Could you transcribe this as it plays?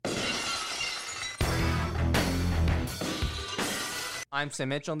I'm Sam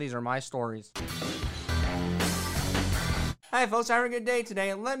Mitchell, and these are my stories. Hi folks, having a good day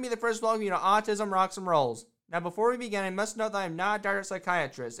today, and let me the first welcome you to Autism Rocks and Rolls. Now before we begin, I must note that I am not a doctor or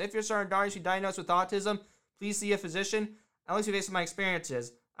psychiatrist. If you're starting daughters who diagnosed with autism, please see a physician, at least based on my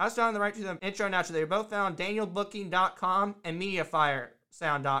experiences. I was on the right to the intro naturally. They're both found on danielbooking.com and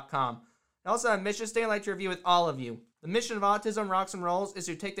mediafiresound.com. I also have a mission statement I'd like to review with all of you. The mission of Autism Rocks and Rolls is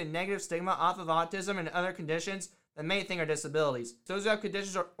to take the negative stigma off of autism and other conditions that many think are disabilities. Those who have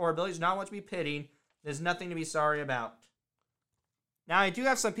conditions or abilities do not want to be pitied. There's nothing to be sorry about. Now, I do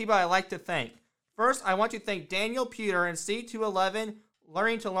have some people I'd like to thank. First, I want to thank Daniel Pewter and C211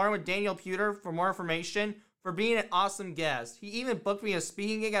 Learning to Learn with Daniel Pewter for more information for being an awesome guest. He even booked me a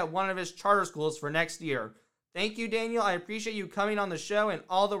speaking gig at one of his charter schools for next year. Thank you, Daniel. I appreciate you coming on the show and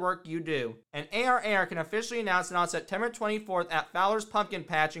all the work you do. And ARAR can officially announce that on September 24th at Fowler's Pumpkin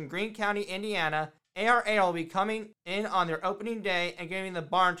Patch in Greene County, Indiana, ARAR will be coming in on their opening day and giving the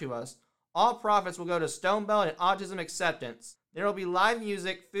barn to us. All profits will go to Stonebelt and Autism Acceptance. There will be live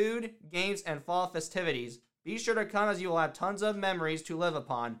music, food, games, and fall festivities. Be sure to come as you will have tons of memories to live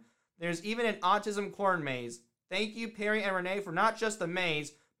upon. There's even an autism corn maze. Thank you, Perry and Renee, for not just the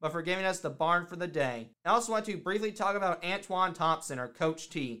maze, but for giving us the barn for the day. I also want to briefly talk about Antoine Thompson, or Coach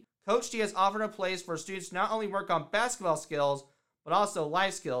T. Coach T has offered a place for students to not only work on basketball skills, but also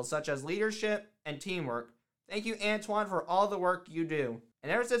life skills such as leadership and teamwork. Thank you, Antoine, for all the work you do.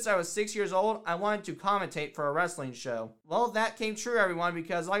 And ever since I was 6 years old, I wanted to commentate for a wrestling show. Well, that came true, everyone,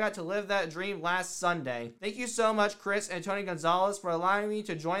 because I got to live that dream last Sunday. Thank you so much, Chris and Tony Gonzalez, for allowing me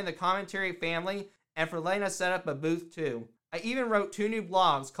to join the commentary family and for letting us set up a booth, too. I even wrote 2 new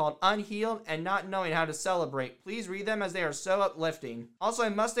blogs called Unhealed and Not Knowing How to Celebrate. Please read them as they are so uplifting. Also, I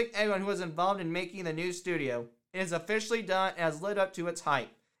must thank everyone who was involved in making the new studio. It is officially done and has lived up to its hype.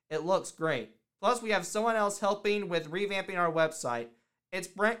 It looks great. Plus, we have someone else helping with revamping our website. It's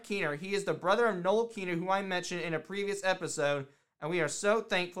Brent Keener. He is the brother of Noel Keener, who I mentioned in a previous episode, and we are so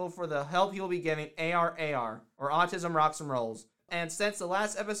thankful for the help he will be giving ARAR, or Autism Rocks and Rolls. And since the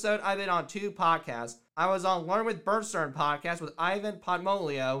last episode, I've been on 2 podcasts. I was on Learn with Bernstern podcast with Ivan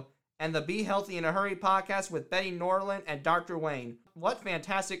Podmolio, and the Be Healthy in a Hurry podcast with Betty Norland and Dr. Wayne. What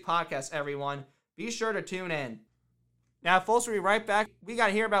fantastic podcasts, everyone. Be sure to tune in. Now, folks, we'll be right back. We got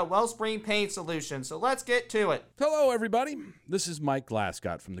to hear about Wellspring Pain Solutions, so let's get to it. Hello, everybody. This is Mike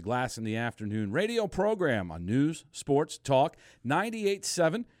Glascott from the Glass in the Afternoon radio program on News, Sports, Talk,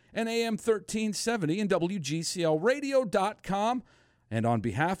 98.7 and AM 1370 and WGCLradio.com. And on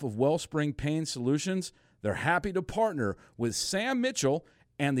behalf of Wellspring Pain Solutions, they're happy to partner with Sam Mitchell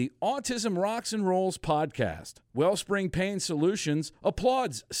and the Autism Rocks and Rolls podcast. Wellspring Pain Solutions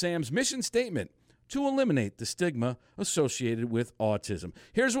applauds Sam's mission statement to eliminate the stigma associated with autism.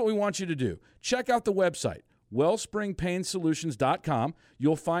 Here's what we want you to do. Check out the website, wellspringpainsolutions.com.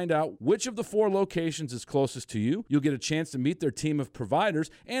 You'll find out which of the 4 locations is closest to you. You'll get a chance to meet their team of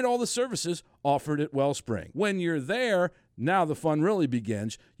providers and all the services offered at Wellspring. When you're there, now the fun really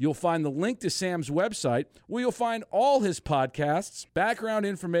begins. You'll find the link to Sam's website, where you'll find all his podcasts, background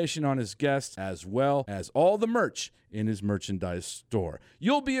information on his guests, as well as all the merch in his merchandise store.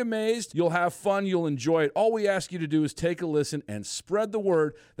 You'll be amazed. You'll have fun. You'll enjoy it. All we ask you to do is take a listen and spread the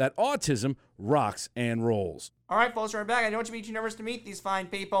word that autism rocks and rolls. All right, folks, we're back. I don't want you to be too nervous to meet these fine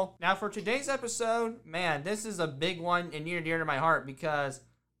people. Now, for today's episode, man, this is a big one and near and dear to my heart because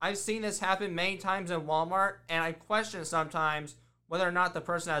I've seen this happen many times in Walmart, and I question sometimes whether or not the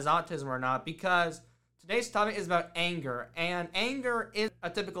person has autism or not, because today's topic is about anger, and anger is a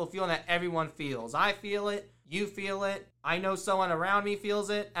typical feeling that everyone feels. I feel it, you feel it, I know someone around me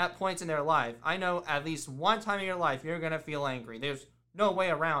feels it at points in their life. I know at least one time in your life you're going to feel angry. There's no way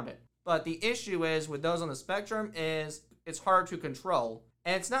around it. But the issue is with those on the spectrum is it's hard to control.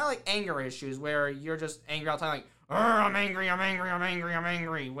 And it's not like anger issues where you're just angry all the time, like, I'm angry, I'm angry, I'm angry, I'm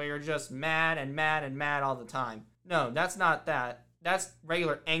angry, where you're just mad and mad and mad all the time. No, that's not that. That's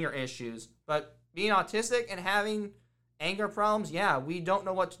regular anger issues. But being autistic and having anger problems, yeah, we don't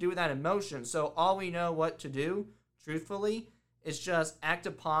know what to do with that emotion. So all we know what to do, truthfully, is just act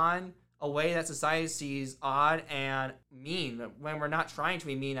upon a way that society sees odd and mean when we're not trying to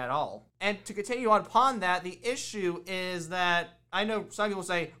be mean at all. And to continue on upon that, the issue is that I know some people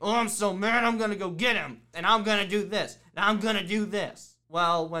say, oh, I'm so mad, I'm going to go get him, and I'm going to do this, and I'm going to do this.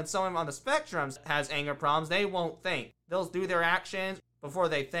 Well, when someone on the spectrum has anger problems, they won't think. They'll do their actions before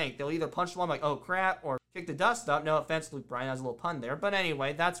they think. They'll either punch one like, oh crap, or kick the dust up. No offense, Luke Bryan has a little pun there. But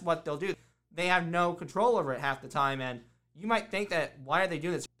anyway, that's what they'll do. They have no control over it half the time, and you might think that, why are they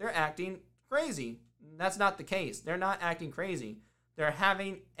doing this? They're acting crazy. That's not the case. They're not acting crazy. They're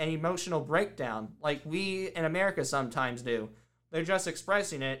having an emotional breakdown like we in America sometimes do. They're just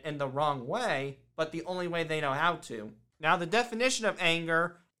expressing it in the wrong way, but the only way they know how to. Now, the definition of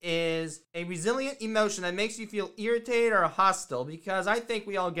anger is a resilient emotion that makes you feel irritated or hostile, because I think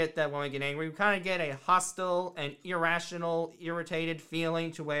we all get that when we get angry. We kind of get a hostile and irrational, irritated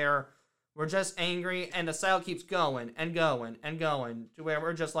feeling to where we're just angry and the cycle keeps going and going and going to where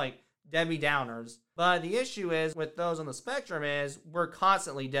we're just like Debbie Downers. But the issue is with those on the spectrum is we're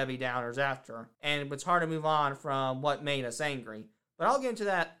constantly Debbie Downers after, and it's hard to move on from what made us angry. But I'll get into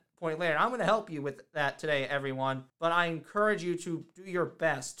that point later. I'm going to help you with that today, everyone. But I encourage you to do your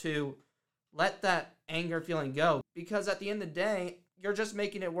best to let that anger feeling go, because at the end of the day, you're just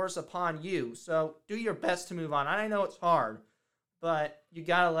making it worse upon you. So do your best to move on. I know it's hard, but you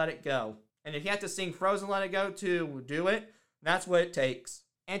got to let it go. And if you have to sing Frozen Let It Go to do it, that's what it takes.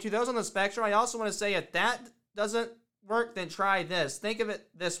 And to those on the spectrum, I also want to say if that doesn't work, then try this. Think of it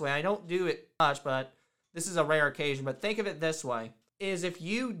this way. I don't do it much, but this is a rare occasion. But think of it this way. Is if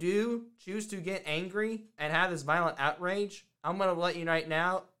you do choose to get angry and have this violent outrage, I'm going to let you know right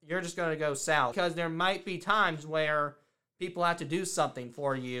now, you're just going to go south. Because there might be times where people have to do something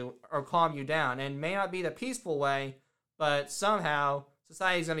for you or calm you down. And it may not be the peaceful way, but somehow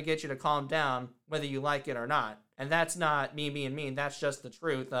society's going to get you to calm down whether you like it or not. And that's not me being mean. That's just the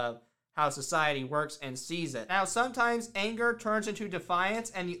truth of how society works and sees it. Now, sometimes anger turns into defiance,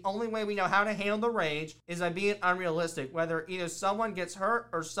 and the only way we know how to handle the rage is by being unrealistic, whether either someone gets hurt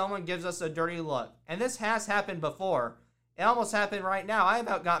or someone gives us a dirty look. And this has happened before. It almost happened right now. I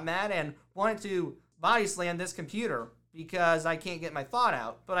about got mad and wanted to body slam this computer because I can't get my thought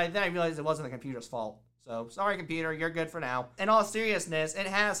out. But then I realized it wasn't the computer's fault. So, sorry computer, you're good for now. In all seriousness, it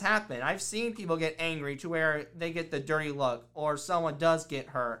has happened. I've seen people get angry to where they get the dirty look, or someone does get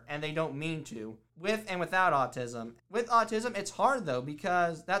hurt and they don't mean to, with and without autism. With autism, it's hard though,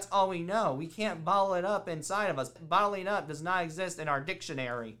 because that's all we know. We can't bottle it up inside of us. Bottling up does not exist in our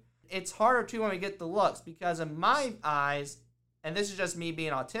dictionary. It's harder too when we get the looks, because in my eyes, and this is just me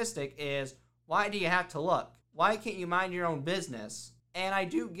being autistic, is why do you have to look? Why can't you mind your own business? And I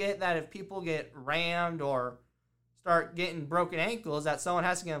do get that if people get rammed or start getting broken ankles, that someone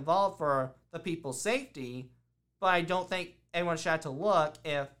has to get involved for the people's safety. But I don't think anyone should have to look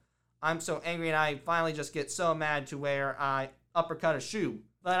if I'm so angry and I finally just get so mad to where I uppercut a shoe.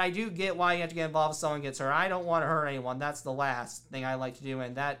 But I do get why you have to get involved if someone gets hurt. I don't want to hurt anyone. That's the last thing I like to do,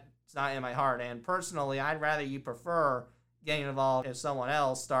 and that's not in my heart. And personally, I'd rather you prefer getting involved if someone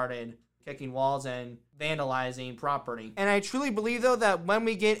else started kicking walls and vandalizing property. And I truly believe, though, that when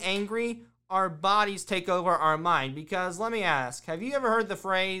we get angry, our bodies take over our mind. Because let me ask, have you ever heard the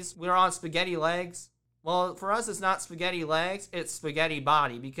phrase, we're on spaghetti legs? Well, for us, it's not spaghetti legs, it's spaghetti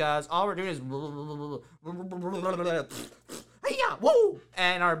body. Because all we're doing is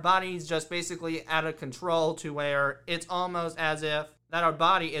and our body's just basically out of control to where it's almost as if that our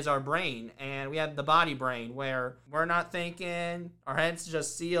body is our brain, and we have the body brain where we're not thinking, our head's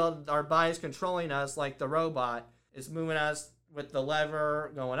just sealed, our body's controlling us like the robot. It's moving us with the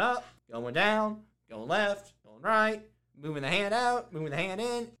lever going up, going down, going left, going right, moving the hand out, moving the hand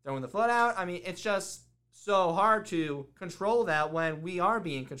in, throwing the foot out. I mean, it's just so hard to control that when we are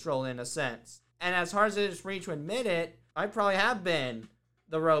being controlled in a sense. And as hard as it is for me to admit it, I probably have been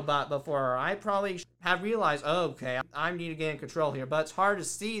the robot before. I probably have realized, oh, okay, I need to get in control here. But it's hard to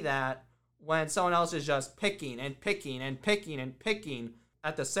see that when someone else is just picking and picking and picking and picking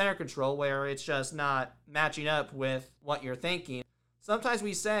at the center control, where it's just not matching up with what you're thinking. Sometimes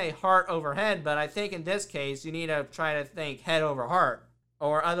we say heart over head, but I think in this case, you need to try to think head over heart,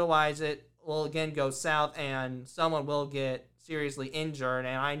 or otherwise it will again go south and someone will get seriously injured.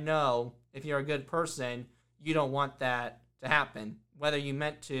 And I know if you're a good person, you don't want that to happen, whether you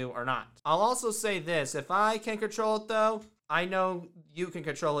meant to or not. I'll also say this, if I can control it though, I know you can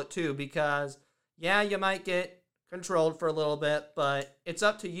control it too, because yeah, you might get controlled for a little bit, but it's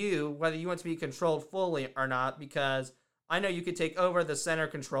up to you whether you want to be controlled fully or not, because I know you could take over the center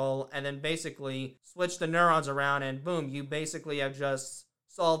control and then basically switch the neurons around and boom, you basically have just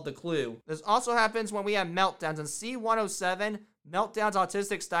solved the clue. This also happens when we have meltdowns. In C107, Meltdown's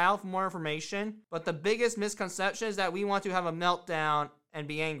autistic style for more information, but the biggest misconception is that we want to have a meltdown and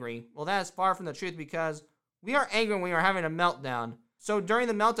be angry. Well, that is far from the truth, because we are angry when we are having a meltdown. So during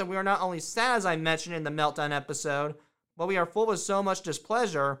the meltdown, we are not only sad, as I mentioned in the meltdown episode, but we are full of so much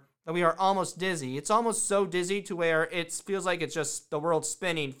displeasure that we are almost dizzy. It's almost so dizzy to where it feels like it's just the world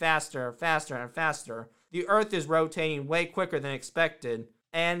spinning faster, faster, and faster. The earth is rotating way quicker than expected.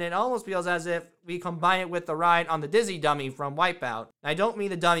 And it almost feels as if we combine it with the ride on the Dizzy Dummy from Wipeout. I don't mean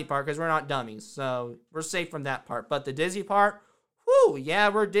the dummy part, because we're not dummies, so we're safe from that part. But the dizzy part, whew, yeah,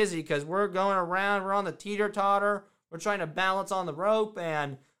 we're dizzy because we're going around, we're on the teeter-totter, we're trying to balance on the rope,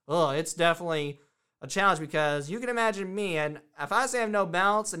 and it's definitely a challenge because you can imagine me, and if I say I have no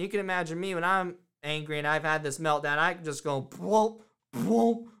balance, then you can imagine me when I'm angry and I've had this meltdown. I can just go whoop,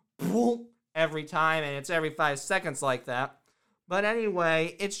 whoop, whoop every time, and it's every 5 seconds like that. But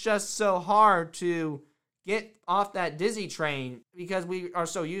anyway, it's just so hard to get off that dizzy train because we are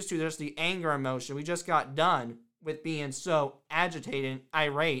so used to just the anger emotion. We just got done with being so agitated and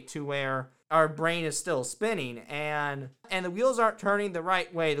irate to where our brain is still spinning and the wheels aren't turning the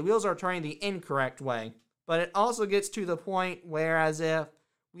right way. The wheels are turning the incorrect way. But it also gets to the point where as if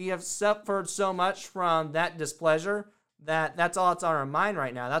we have suffered so much from that displeasure that's all that's on our mind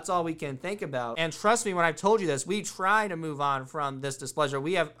right now. That's all we can think about. And trust me when I've told you this, we try to move on from this displeasure.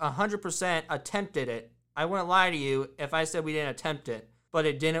 We have 100% attempted it. I wouldn't lie to you if I said we didn't attempt it, but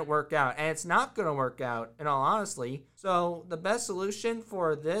it didn't work out. And it's not going to work out, in all honesty. So the best solution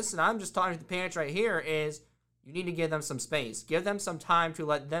for this, and I'm just talking to the parents right here, is you need to give them some space. Give them some time to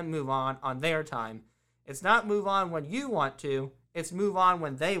let them move on their time. It's not move on when you want to. It's move on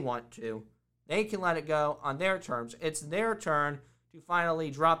when they want to. They can let it go on their terms. It's their turn to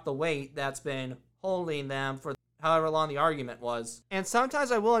finally drop the weight that's been holding them for however long the argument was. And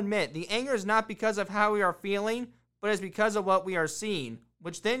sometimes I will admit, the anger is not because of how we are feeling, but it's because of what we are seeing,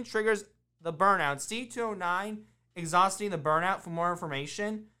 which then triggers the burnout. C209, exhausting the burnout for more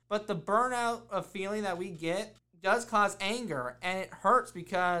information, but the burnout of feeling that we get does cause anger, and it hurts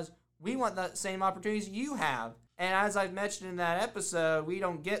because we want the same opportunities you have. And as I've mentioned in that episode, we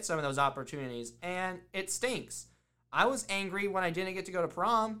don't get some of those opportunities, and it stinks. I was angry when I didn't get to go to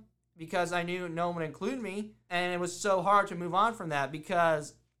prom because I knew no one would include me, and it was so hard to move on from that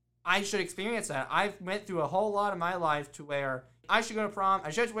because I should experience that. I've went through a whole lot of my life to where I should go to prom,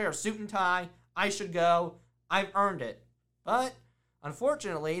 I should wear a suit and tie, I should go, I've earned it. But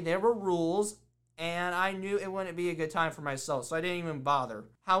unfortunately, there were rules, and I knew it wouldn't be a good time for myself, so I didn't even bother.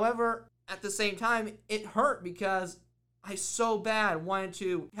 However, at the same time, it hurt because I so bad wanted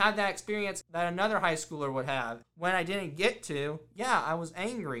to have that experience that another high schooler would have. When I didn't get to, I was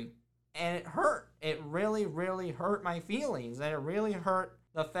angry. And it hurt. It really, really hurt my feelings. And it really hurt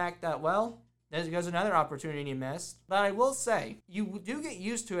the fact that, there's another opportunity you missed. But I will say, you do get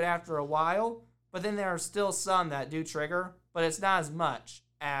used to it after a while, but then there are still some that do trigger, but it's not as much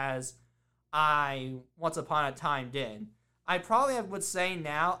as I once upon a time did. I probably would say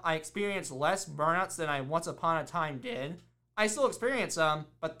now I experience less burnouts than I once upon a time did. I still experience them,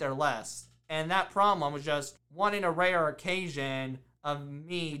 but they're less. And that problem was just one in a rare occasion of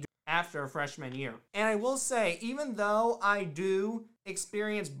me after freshman year. And I will say, even though I do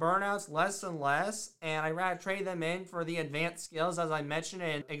experience burnouts less and less, and I rather trade them in for the advanced skills, as I mentioned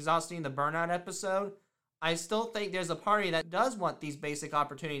in Exhausting the Burnout episode, I still think there's a party that does want these basic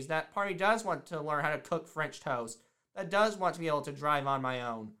opportunities. That party does want to learn how to cook French toast. That does want to be able to drive on my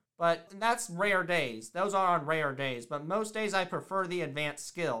own. But that's rare days. Those are on rare days. But most days I prefer the advanced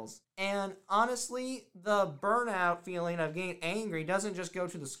skills. And honestly, the burnout feeling of getting angry doesn't just go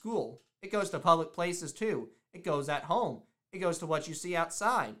to the school. It goes to public places too. It goes at home. It goes to what you see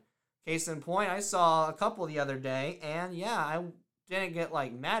outside. Case in point, I saw a couple the other day, and I didn't get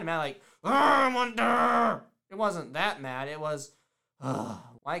mad, like, I want to. It wasn't that mad. It was,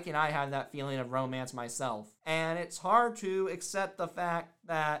 why can't I have that feeling of romance myself? And it's hard to accept the fact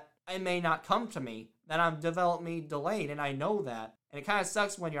that it may not come to me, that I'm developmentally delayed, and I know that. And it kind of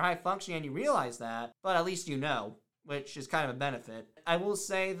sucks when you're high functioning and you realize that, but at least you know, which is kind of a benefit. I will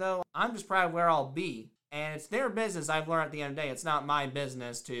say, though, I'm just proud of where I'll be. And it's their business, I've learned at the end of the day. It's not my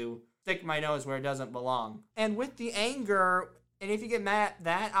business to stick my nose where it doesn't belong. And with the anger, and if you get mad at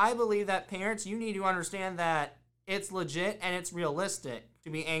that, I believe that parents, you need to understand that it's legit and it's realistic to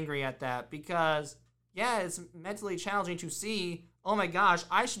be angry at that. Because, it's mentally challenging to see, oh my gosh,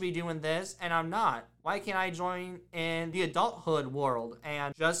 I should be doing this and I'm not. Why can't I join in the adulthood world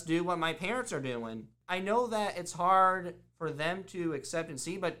and just do what my parents are doing? I know that it's hard for them to accept and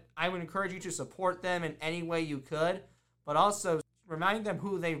see, but I would encourage you to support them in any way you could, but also remind them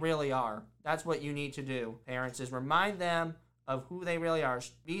who they really are. That's what you need to do, parents, is remind them of who they really are.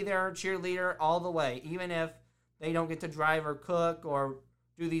 Be their cheerleader all the way, even if they don't get to drive or cook or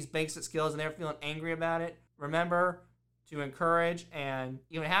do these basic skills and they're feeling angry about it. Remember to encourage, and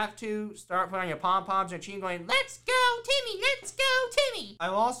you have to start putting on your pom-poms and cheating going, let's go, Timmy, let's go, Timmy. I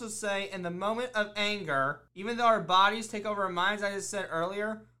will also say, in the moment of anger, even though our bodies take over our minds, I just said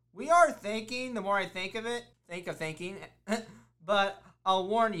earlier, we are thinking, the more I think of it, thinking, but I'll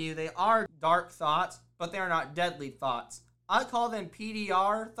warn you, they are dark thoughts, but they are not deadly thoughts. I call them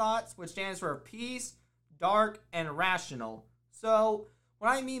PDR thoughts, which stands for peace, dark, and rational. So what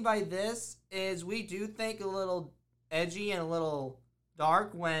I mean by this is we do think a little edgy and a little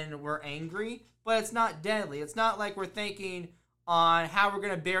dark when we're angry, but it's not deadly. It's not like we're thinking on how we're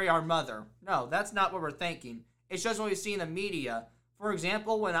going to bury our mother. No, that's not what we're thinking. It's just what we see in the media. For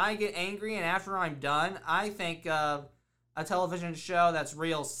example, when I get angry and after I'm done, I think of a television show that's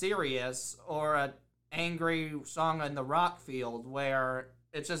real serious, or an angry song in the rock field where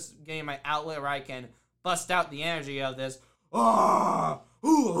it's just getting my outlet where I can bust out the energy of this. Ah,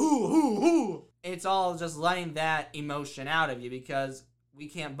 It's all just letting that emotion out of you because we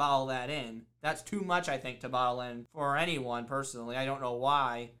can't bottle that in. That's too much, I think, to bottle in for anyone personally. I don't know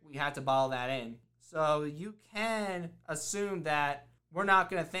why we have to bottle that in. So you can assume that we're not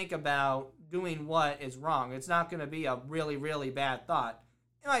going to think about doing what is wrong. It's not going to be a really, really bad thought.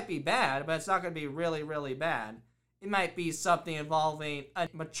 It might be bad, but it's not going to be really, really bad. It might be something involving a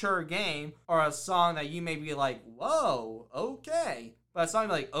mature game or a song that you may be like, whoa, okay. But it's not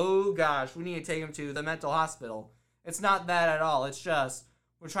like, oh gosh, we need to take him to the mental hospital. It's not that at all. It's just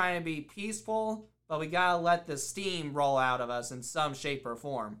we're trying to be peaceful, but we gotta let the steam roll out of us in some shape or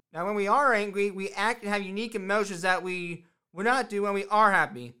form. Now, when we are angry, we act and have unique emotions that we would not do when we are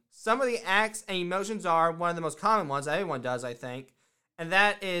happy. Some of the acts and emotions are one of the most common ones that everyone does, I think, and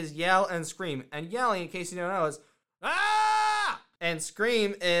that is yell and scream. And yelling, in case you don't know, is ah! And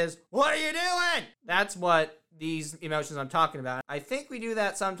scream is, what are you doing? That's what these emotions I'm talking about. I think we do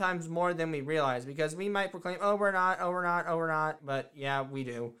that sometimes more than we realize because we might proclaim, oh, we're not, but yeah, we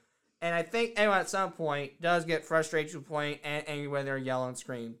do. And I think everyone at some point does get frustrated to a point and angry when they yell and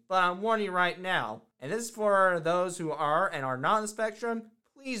scream. But I'm warning you right now, and this is for those who are and are not on the spectrum,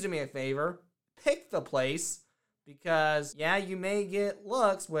 please do me a favor, pick the place, because yeah, you may get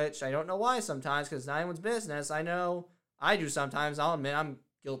looks, which I don't know why sometimes, because it's not anyone's business. I know I do sometimes, I'll admit I'm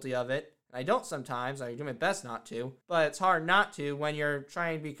guilty of it. I don't sometimes, I do my best not to, but it's hard not to when you're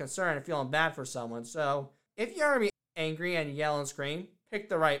trying to be concerned and feeling bad for someone. So if you're going to be angry and yell and scream, pick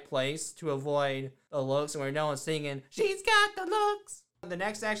the right place to avoid the looks and where no one's singing, she's got the looks. The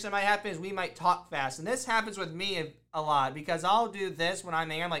next action that might happen is we might talk fast. And this happens with me a lot because I'll do this when I'm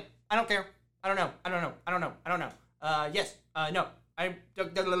angry. I'm like, I don't care. I don't know. Yes. No.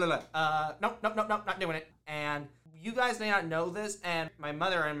 No, not doing it. And you guys may not know this, and my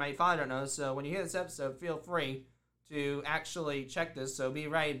mother and my father don't know this, so when you hear this episode, feel free to actually check this, so be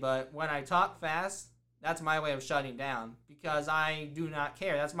ready. But when I talk fast, that's my way of shutting down, because I do not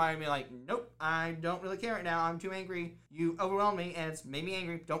care. That's my way of being like, nope, I don't really care right now. I'm too angry. You overwhelmed me, and it's made me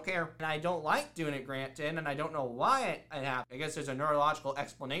angry. Don't care. And I don't like doing it, granted, and I don't know why it happened. I guess there's a neurological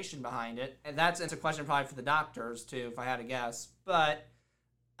explanation behind it, and it's a question probably for the doctors, too, if I had to guess. But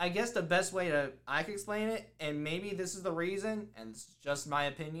I guess the best way I can explain it, and maybe this is the reason, and it's just my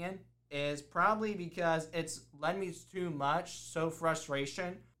opinion, is probably because it's led me too much, so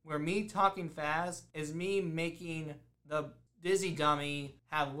frustration, where me talking fast is me making the dizzy dummy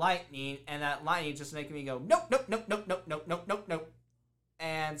have lightning, and that lightning just making me go, nope.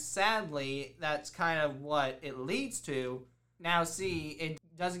 And sadly, that's kind of what it leads to. Now, see, it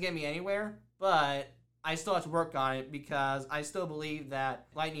doesn't get me anywhere, but I still have to work on it because I still believe that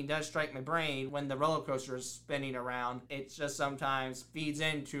lightning does strike my brain when the roller coaster is spinning around. It just sometimes feeds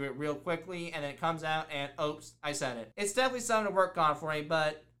into it real quickly and then it comes out and oops, I said it. It's definitely something to work on for me,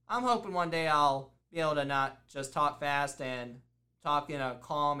 but I'm hoping one day I'll be able to not just talk fast and talk in a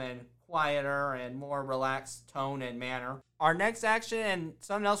calm and quieter and more relaxed tone and manner. Our next action and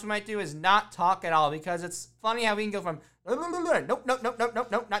something else we might do is not talk at all, because it's funny how we can go from nope,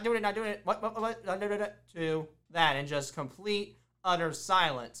 not doing it, what, to that, and just complete, utter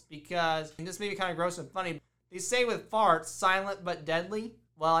silence, because, and this may be kind of gross and funny, they say with farts, silent but deadly.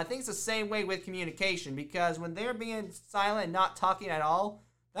 Well, I think it's the same way with communication, because when they're being silent and not talking at all,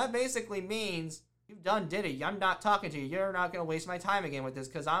 that basically means you've done did it. I'm not talking to you. You're not going to waste my time again with this,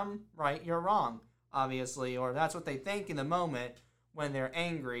 because I'm right, you're wrong, obviously, or that's what they think in the moment when they're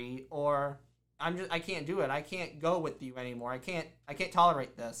angry, or I can't do it. I can't go with you anymore. I can't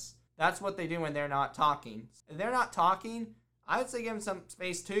tolerate this. That's what they do when they're not talking. If they're not talking, I would say give them some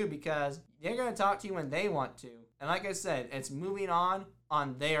space too, because they're going to talk to you when they want to. And like I said, it's moving on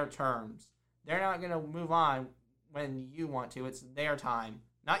their terms. They're not going to move on when you want to. It's their time.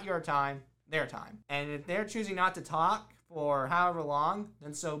 Not your time, their time. And if they're choosing not to talk for however long,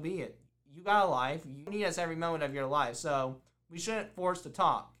 then so be it. You got a life. You need us every moment of your life. So we shouldn't force to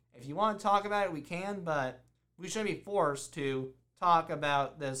talk. If you want to talk about it, we can, but we shouldn't be forced to talk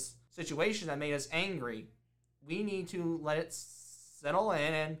about this situation that made us angry. We need to let it settle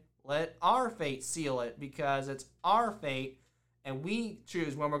in and let our fate seal it, because it's our fate and we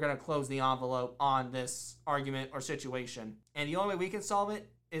choose when we're going to close the envelope on this argument or situation. And the only way we can solve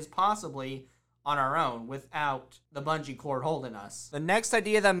it is possibly on our own without the bungee cord holding us. The next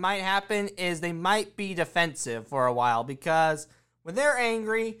idea that might happen is they might be defensive for a while, because when they're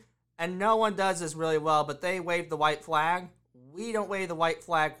angry, and no one does this really well, but they wave the white flag, we don't wave the white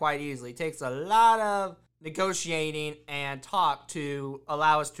flag quite easily. It takes a lot of negotiating and talk to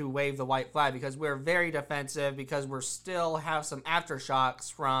allow us to wave the white flag, because we're very defensive, because we're still have some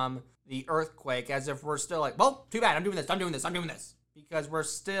aftershocks from the earthquake, as if we're still like, well, too bad, I'm doing this. Because we're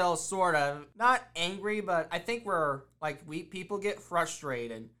still sort of not angry, but I think we're like, we people get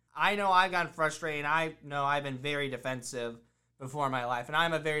frustrated. I know I've gotten frustrated. I know I've been very defensive before in my life, and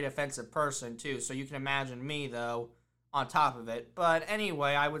I'm a very defensive person too. So you can imagine me though on top of it. But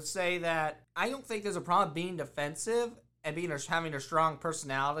anyway, I would say that I don't think there's a problem being defensive and having a strong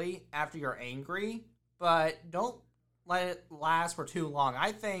personality after you're angry, but don't let it last for too long.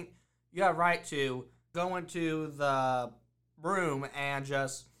 I think you have a right to go into the room and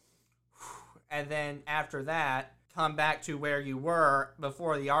then after that come back to where you were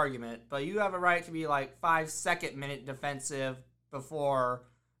before the argument, but you have a right to be like 5-second minute defensive before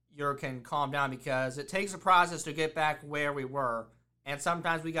you can calm down, because it takes a process to get back where we were, and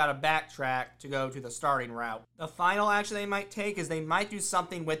sometimes we gotta backtrack to go to the starting route. The final action they might take is they might do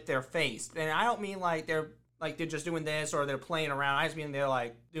something with their face, and I don't mean like they're just doing this or they're playing around. I just mean they're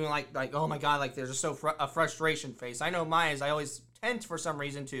like doing like oh my god, like there's just a frustration face. I know mine is I always tend for some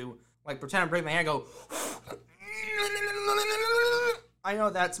reason to like pretend I'm breaking my hand and go I know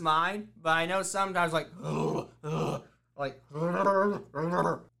that's mine, but I know sometimes like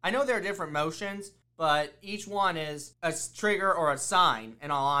I know there are different motions, but each one is a trigger or a sign, in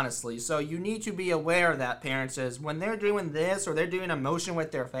all honesty. So you need to be aware of that, parents, is when they're doing this or they're doing a motion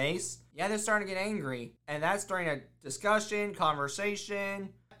with their face, yeah, they're starting to get angry. And that's during a discussion, conversation,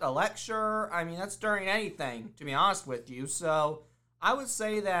 a lecture. I mean, that's during anything, to be honest with you. So I would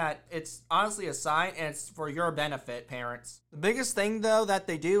say that it's honestly a sign, and it's for your benefit, parents. The biggest thing, though, that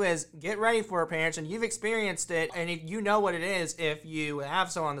they do is get ready for it, parents, and you've experienced it, and if you know what it is, if you have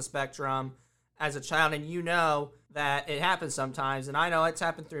someone on the spectrum as a child, and you know that it happens sometimes, and I know it's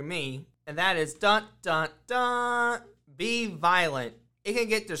happened through me, and that is dun, dun, dun, be violent. It can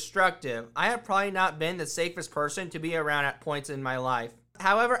get destructive. I have probably not been the safest person to be around at points in my life.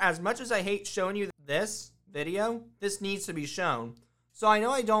 However, as much as I hate showing you this video, this needs to be shown. So I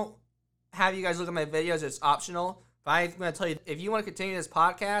know I don't have you guys look at my videos, it's optional, but I'm going to tell you, if you want to continue this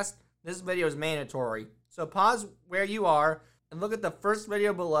podcast, this video is mandatory. So pause where you are and look at the first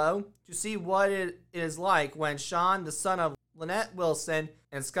video below to see what it is like when Sean, the son of Lynette Wilson,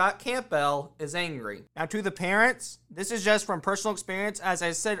 and Scott Campbell is angry. Now to the parents, this is just from personal experience. As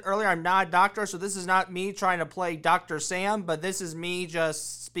I said earlier, I'm not a doctor, so this is not me trying to play Dr. Sam, but this is me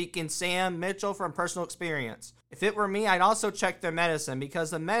just speaking Sam Mitchell from personal experience. If it were me, I'd also check their medicine,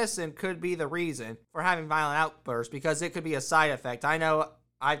 because the medicine could be the reason for having violent outbursts, because it could be a side effect. I know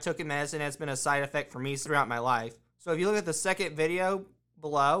I've taken medicine and it's been a side effect for me throughout my life. So if you look at the second video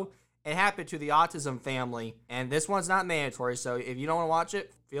below, it happened to the autism family, and this one's not mandatory, so if you don't want to watch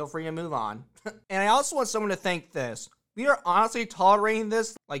it, feel free to move on. And I also want someone to think this. We are honestly tolerating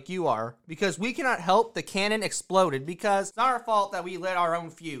this like you are, because we cannot help the cannon exploded, because it's not our fault that we lit our own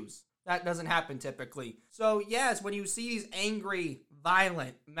fuse. That doesn't happen typically. So yes, when you see these angry,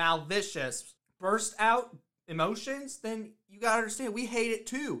 violent, malvicious, burst out emotions, then you gotta understand we hate it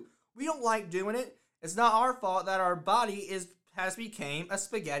too. We don't like doing it. It's not our fault that our body has become a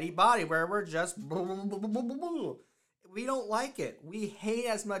spaghetti body where we're just we don't like it. We hate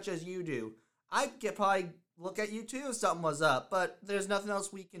as much as you do. I'd probably look at you too if something was up, but there's nothing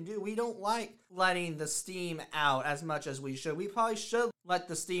else we can do. We don't like letting the steam out as much as we should. We probably should let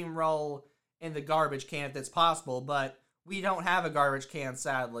the steam roll in the garbage can if it's possible, but we don't have a garbage can,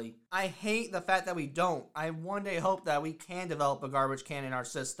 sadly. I hate the fact that we don't. I one day hope that we can develop a garbage can in our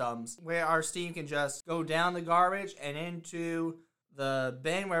systems where our steam can just go down the garbage and into the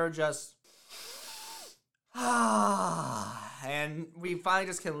bin where we're just and we finally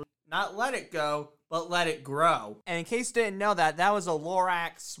just can not let it go, but let it grow. And in case you didn't know that was a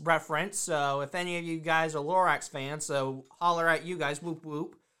Lorax reference, so if any of you guys are Lorax fans, so holler at you guys, whoop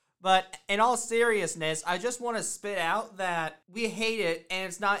whoop. But in all seriousness, I just want to spit out that we hate it, and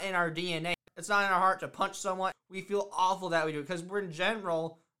it's not in our DNA. It's not in our heart to punch someone. We feel awful that we do, because we're in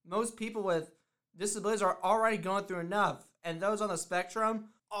general, most people with disabilities are already going through enough, and those on the spectrum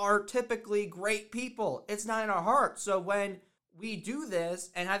are typically great people. It's not in our heart. So when we do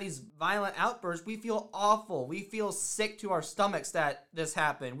this and have these violent outbursts, we feel awful. We feel sick to our stomachs that this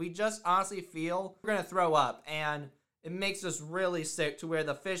happened. We just honestly feel we're going to throw up, and it makes us really sick to where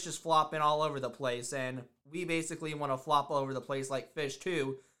the fish is flopping all over the place, and we basically want to flop all over the place like fish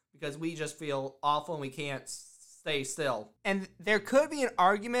too, because we just feel awful and we can't stay still. And there could be an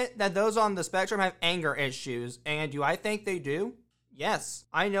argument that those on the spectrum have anger issues. And do I think they do? Yes.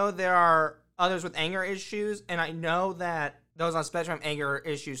 I know there are others with anger issues, and I know that those on the spectrum have anger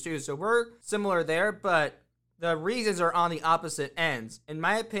issues too. So we're similar there, but the reasons are on the opposite ends. In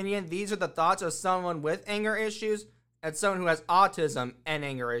my opinion, these are the thoughts of someone with anger issues and someone who has autism and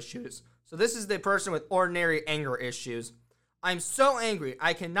anger issues. So this is the person with ordinary anger issues. I'm so angry.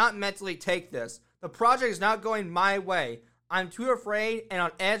 I cannot mentally take this. The project is not going my way. I'm too afraid and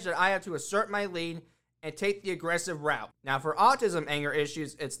on edge that I have to assert my lead and take the aggressive route. Now for autism anger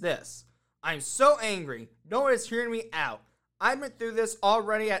issues, it's this. I'm so angry. No one is hearing me out. I've been through this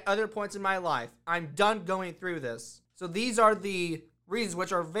already at other points in my life. I'm done going through this. So these are the reasons,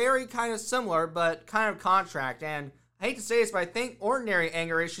 which are very kind of similar, but kind of contract. And I hate to say this, but I think ordinary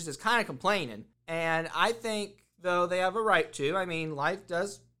anger issues is kind of complaining. And I think, though, they have a right to. I mean, life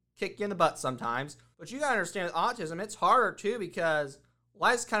does kick you in the butt sometimes. But you gotta understand with autism, it's harder too, because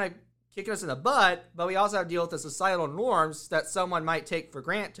life's kind of kicking us in the butt, but we also have to deal with the societal norms that someone might take for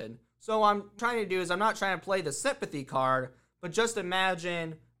granted. So what I'm trying to do is I'm not trying to play the sympathy card, but just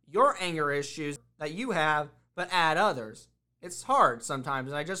imagine your anger issues that you have, but add others. It's hard sometimes,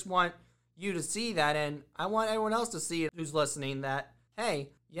 and I just want you to see that, and I want everyone else to see it who's listening that, hey,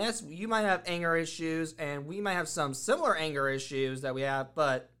 yes, you might have anger issues, and we might have some similar anger issues that we have,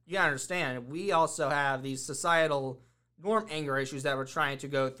 but you gotta understand, we also have these societal norm anger issues that we're trying to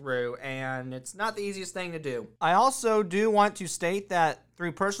go through, and it's not the easiest thing to do. I also do want to state that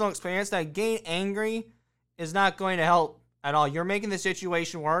through personal experience that getting angry is not going to help at all. You're making the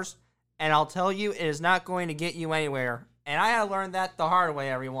situation worse, and I'll tell you, it is not going to get you anywhere. And I had to learn that the hard way,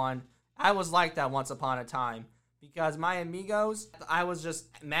 everyone. I was like that once upon a time, because my amigos, I was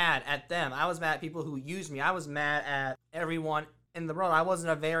just mad at them. I was mad at people who used me. I was mad at everyone in the world. I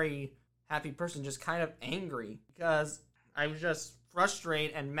wasn't a very happy person, just kind of angry, because I was just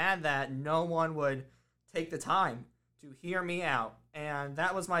frustrated and mad that no one would take the time to hear me out. And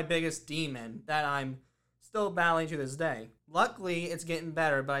that was my biggest demon that I'm still battling to this day. Luckily, it's getting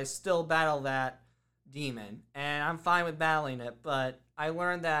better, but I still battle that demon. And I'm fine with battling it, but I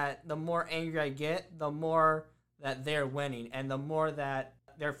learned that the more angry I get, the more that they're winning, and the more that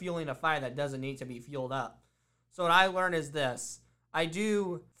they're fueling a fire that doesn't need to be fueled up. So what I learned is this. I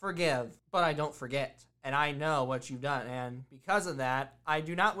do forgive, but I don't forget. And I know what you've done. And because of that, I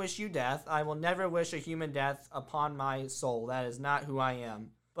do not wish you death. I will never wish a human death upon my soul. That is not who I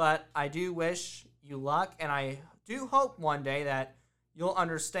am. But I do wish you luck, and I do hope one day that you'll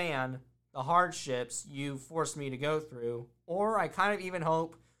understand the hardships you forced me to go through. Or I kind of even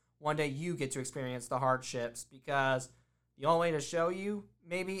hope one day you get to experience the hardships, because the only way to show you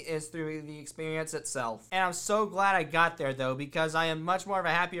maybe is through the experience itself. And I'm so glad I got there, though, because I am much more of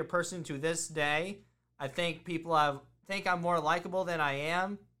a happier person to this day. I think people think I'm more likable than I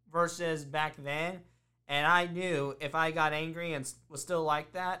am versus back then. And I knew if I got angry and was still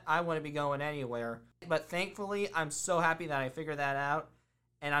like that, I wouldn't be going anywhere. But thankfully, I'm so happy that I figured that out.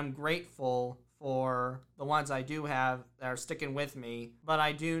 And I'm grateful for the ones I do have that are sticking with me. But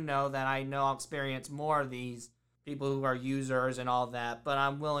I do know that I'll experience more of these people who are users and all that. But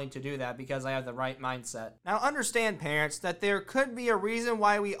I'm willing to do that because I have the right mindset. Now, understand, parents, that there could be a reason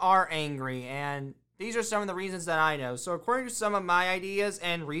why we are angry. And these are some of the reasons that I know. So according to some of my ideas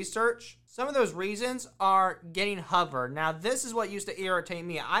and research, some of those reasons are getting hovered. Now, this is what used to irritate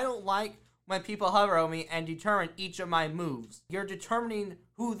me. I don't like when people hover over me and determine each of my moves. You're determining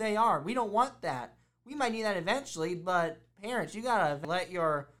who they are. We don't want that. We might need that eventually, but parents, you gotta let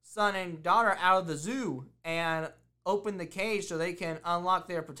your son and daughter out of the zoo and open the cage so they can unlock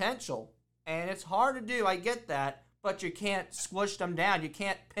their potential. And it's hard to do, I get that, but you can't squish them down. You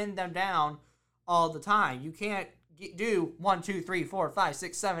can't pin them down all the time. You can't do 1, 2, 3, 4, 5,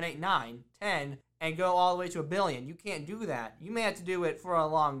 6, 7, 8, 9, 10, and go all the way to 1 billion. You can't do that. You may have to do it for a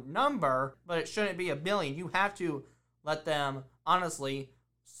long number, but it shouldn't be 1 billion. You have to let them, honestly,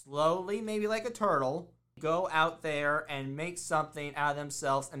 slowly, maybe like a turtle, go out there and make something out of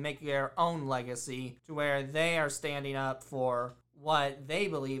themselves and make their own legacy to where they are standing up for what they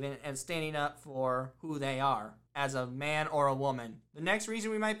believe in and standing up for who they are as a man or a woman. The next reason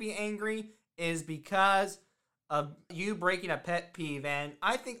we might be angry is because of you breaking a pet peeve. And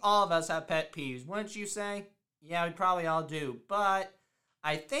I think all of us have pet peeves, wouldn't you say? Yeah, we probably all do. But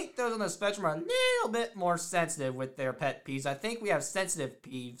I think those on the spectrum are a little bit more sensitive with their pet peeves. I think we have sensitive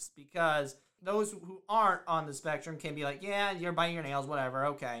peeves because those who aren't on the spectrum can be like, yeah, you're biting your nails, whatever,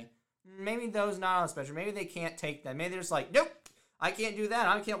 okay. Maybe those not on the spectrum, maybe they can't take that. Maybe they're just like, nope, I can't do that.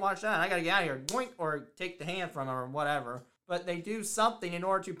 I can't watch that. I gotta get out of here, boink, or take the hand from them or whatever. but they do something in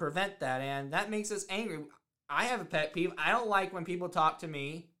order to prevent that, and that makes us angry. I have a pet peeve. I don't like when people talk to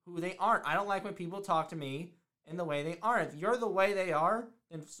me who they aren't. I don't like when people talk to me in the way they aren't. If you're the way they are,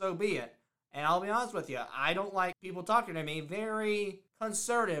 then so be it. And I'll be honest with you, I don't like people talking to me very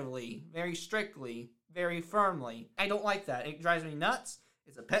conservatively, very strictly, very firmly. I don't like that. It drives me nuts.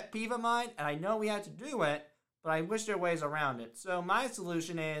 It's a pet peeve of mine, and I know we have to do it, but I wish there were ways around it. So my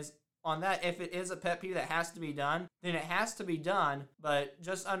solution is, on that, if it is a pet peeve that has to be done, then it has to be done, but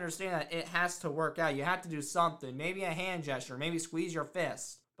just understand that it has to work out. You have to do something. Maybe a hand gesture, maybe squeeze your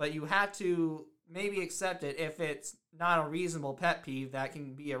fist, but you have to maybe accept it if it's not a reasonable pet peeve that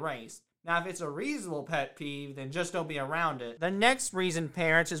can be erased. Now, if it's a reasonable pet peeve, then just don't be around it. The next reason,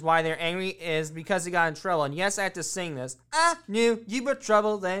 parents, is why they're angry is because they got in trouble. And yes, I have to sing this. I knew you were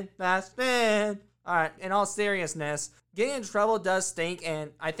trouble then, fast then. Alright, in all seriousness, getting in trouble does stink, and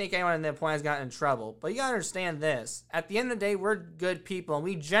I think anyone at that point has gotten in trouble. But you gotta understand this. At the end of the day, we're good people, and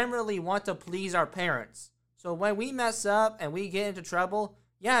we generally want to please our parents. So when we mess up and we get into trouble,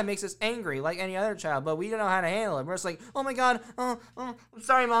 yeah, it makes us angry like any other child, but we don't know how to handle it. We're just like, oh my god, I'm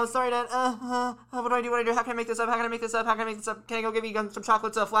sorry, Mom, sorry, Dad, what do I do, how can I make this up, can I go give you some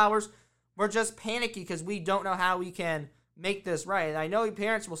chocolates, flowers? We're just panicky because we don't know how we can make this right. And I know your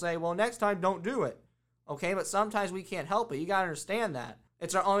parents will say, well, next time, don't do it. Okay, but sometimes we can't help it. You gotta understand that.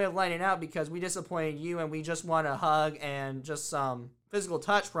 It's our only way of letting it out because we disappointed you and we just want a hug and just some physical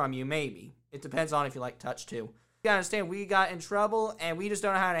touch from you, maybe. It depends on if you like touch, too. You gotta understand, we got in trouble, and we just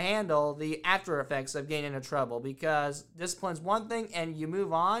don't know how to handle the after effects of getting into trouble, because discipline's one thing, and you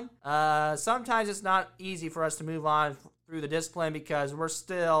move on. Sometimes it's not easy for us to move on through the discipline, because we're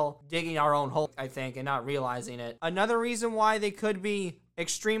still digging our own hole, I think, and not realizing it. Another reason why they could be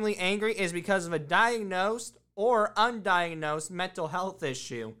extremely angry is because of a diagnosed or undiagnosed mental health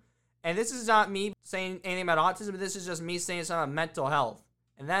issue. And this is not me saying anything about autism, but this is just me saying something about mental health.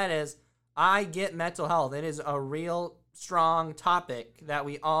 And that is, I get mental health. It is a real strong topic that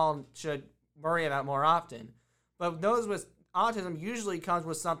we all should worry about more often. But those with autism usually comes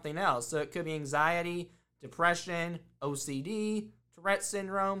with something else. So it could be anxiety, depression, OCD, Tourette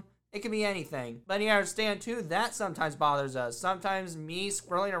syndrome. It could be anything. But you understand too, that sometimes bothers us. Sometimes me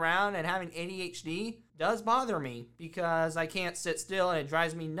squirreling around and having ADHD does bother me because I can't sit still and it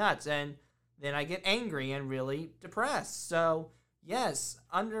drives me nuts. And then I get angry and really depressed. So yes,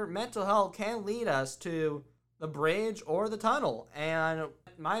 under mental health can lead us to the bridge or the tunnel. And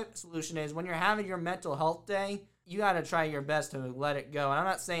my solution is, when you're having your mental health day, you got to try your best to let it go. And I'm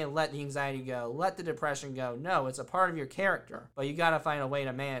not saying let the anxiety go, let the depression go. No, it's a part of your character, but you got to find a way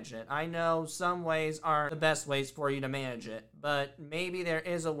to manage it. I know some ways aren't the best ways for you to manage it, but maybe there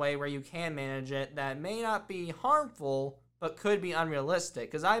is a way where you can manage it that may not be harmful, but could be unrealistic,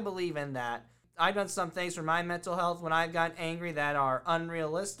 because I believe in that. I've done some things for my mental health when I've gotten angry that are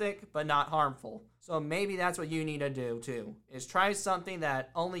unrealistic, but not harmful. So maybe that's what you need to do too, is try something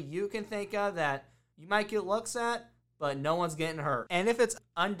that only you can think of that you might get looks at, but no one's getting hurt. And if it's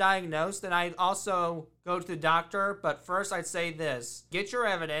undiagnosed, then I'd also go to the doctor. But first I'd say this: get your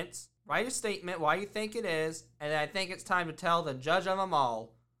evidence, write a statement why you think it is, and I think it's time to tell the judge of them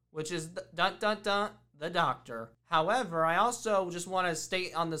all, which is the doctor. However, I also just want to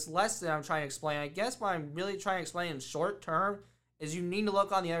state on this lesson I'm trying to explain, I guess what I'm really trying to explain in short term is you need to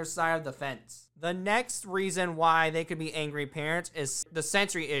look on the other side of the fence. The next reason why they could be angry parents is the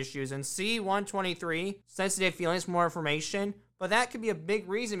sensory issues. In C123, sensitive feelings, more information. But that could be a big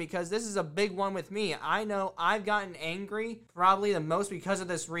reason, because this is a big one with me. I know I've gotten angry probably the most because of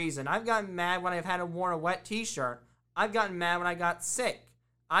this reason. I've gotten mad when I've had to wear a wet t-shirt. I've gotten mad when I got sick.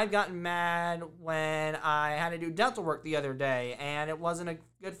 I've gotten mad when I had to do dental work the other day and it wasn't a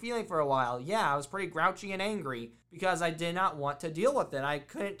good feeling for a while. Yeah, I was pretty grouchy and angry because I did not want to deal with it. I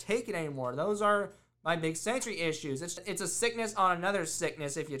couldn't take it anymore. Those are my big sensory issues. It's a sickness on another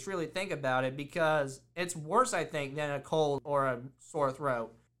sickness if you truly think about it, because it's worse, I think, than a cold or a sore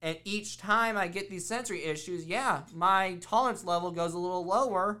throat. And each time I get these sensory issues, yeah, my tolerance level goes a little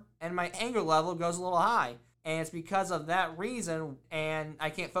lower and my anger level goes a little high. And it's because of that reason, and I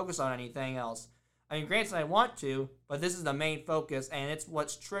can't focus on anything else. I mean, granted, I want to, but this is the main focus, and it's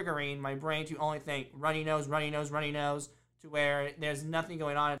what's triggering my brain to only think runny nose, to where there's nothing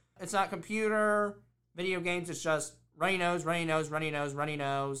going on. It's not computer, video games, it's just runny nose, and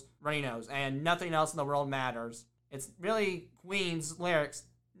nothing else in the world matters. It's really Queen's lyrics,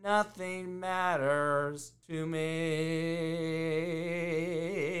 nothing matters to me.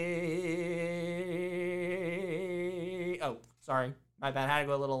 Oh, sorry, my bad. I had to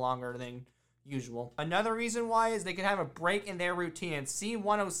go a little longer than usual. Another reason why is they could have a break in their routine. In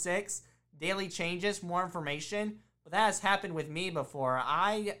C106, daily changes, more information. But that has happened with me before.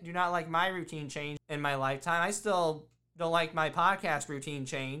 I do not like my routine change in my lifetime. I still don't like my podcast routine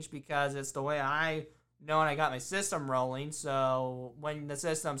change because it's the way I know and I got my system rolling. So when the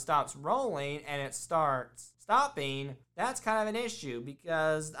system stops rolling and it starts stopping, that's kind of an issue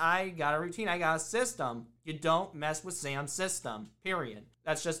because I got a routine, I got a system. You don't mess with Sam's system, period.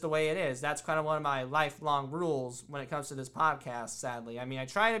 That's just the way it is. That's kind of one of my lifelong rules when it comes to this podcast, sadly. I mean, I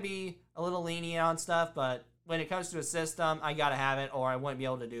try to be a little lenient on stuff, but when it comes to a system, I gotta have it or I wouldn't be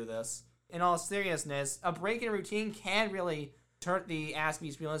able to do this. In all seriousness, a break in routine can really hurt the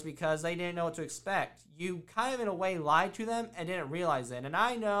Aspie's feelings because they didn't know what to expect. You kind of, in a way, lied to them and didn't realize it. And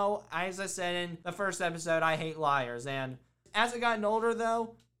I know, as I said in the first episode, I hate liars. And as I've gotten older,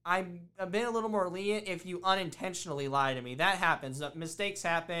 though, I've been a little more lenient if you unintentionally lie to me. That happens. Mistakes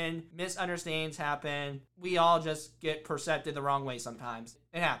happen. Misunderstandings happen. We all just get percepted the wrong way sometimes.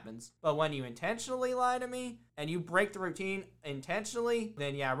 It happens. But when you intentionally lie to me and you break the routine intentionally,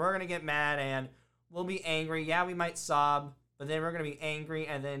 then yeah, we're going to get mad and we'll be angry. Yeah, we might sob, but then we're going to be angry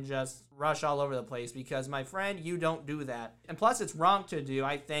and then just rush all over the place because, my friend, you don't do that. And plus, it's wrong to do,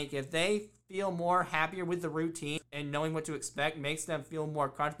 I think. If they feel more happier with the routine and knowing what to expect makes them feel more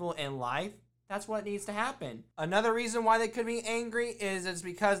comfortable in life, that's what needs to happen. Another reason why they could be angry is it's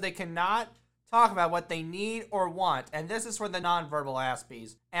because they cannot talk about what they need or want. And this is for the nonverbal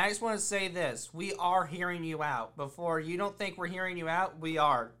Aspies. And I just want to say this. We are hearing you out. Before you don't think we're hearing you out, we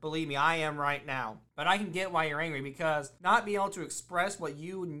are. Believe me, I am right now. But I can get why you're angry because not being able to express what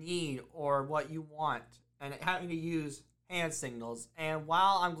you need or what you want and having to use hand signals. And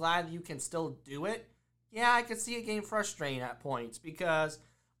while I'm glad you can still do it, yeah, I can see it getting frustrating at points because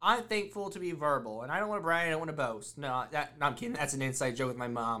I'm thankful to be verbal, and I don't want to brag, I don't want to boast. No, I'm kidding. That's an inside joke with my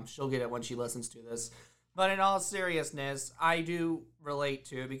mom. She'll get it when she listens to this. But in all seriousness, I do relate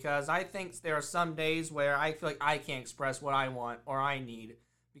to it because I think there are some days where I feel like I can't express what I want or I need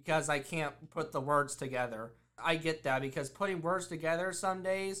because I can't put the words together. I get that because putting words together some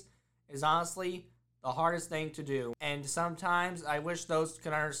days is honestly the hardest thing to do. And sometimes I wish those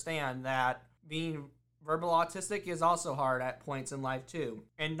could understand that being verbal autistic is also hard at points in life too.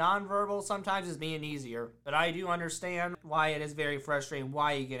 And nonverbal sometimes is being easier. But I do understand why it is very frustrating,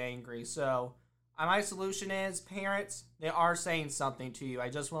 why you get angry. So my solution is, parents, they are saying something to you. I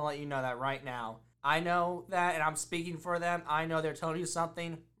just want to let you know that right now. I know that, and I'm speaking for them. I know they're telling you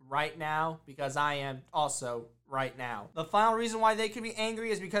something right now because I am also right now. The final reason why they could be angry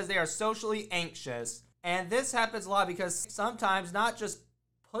is because they are socially anxious. And this happens a lot because sometimes not just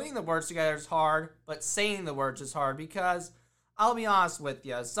putting the words together is hard, but saying the words is hard because I'll be honest with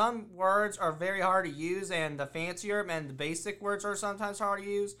you, some words are very hard to use and the fancier and the basic words are sometimes hard to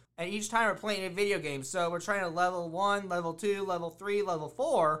use. And each time we're playing a video game, so we're trying to level 1, level 2, level 3, level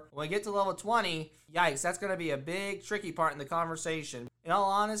 4. When we get to level 20, yikes, that's going to be a big tricky part in the conversation. In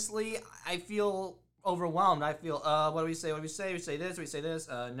all honesty, I feel overwhelmed. I feel, what do we say? We say this.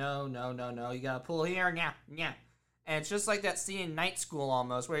 No. You gotta pull here, yeah. And it's just like that scene in Night School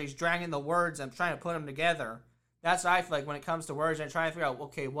almost, where he's dragging the words and trying to put them together. That's what I feel like when it comes to words. I'm trying to figure out,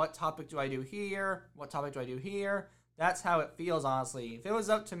 okay, what topic do I do here? What topic do I do here? That's how it feels, honestly. If it was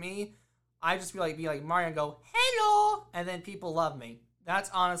up to me, I'd just be like Mario and go, hello, and then people love me. That's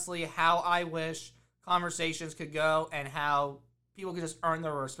honestly how I wish conversations could go and how people could just earn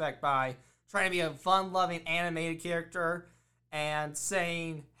their respect by trying to be a fun-loving animated character and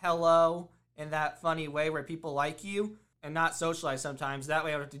saying hello in that funny way where people like you and not socialize sometimes. That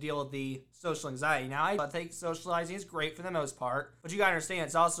way I don't have to deal with the social anxiety. Now, I think socializing is great for the most part, but you gotta understand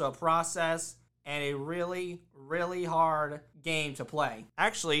it's also a process and a really, really hard game to play.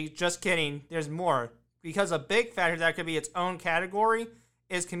 Actually, just kidding, there's more. Because a big factor that could be its own category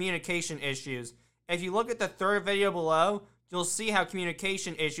is communication issues. If you look at the third video below, you'll see how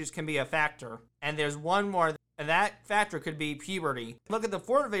communication issues can be a factor. And there's one more, and that factor could be puberty. Look at the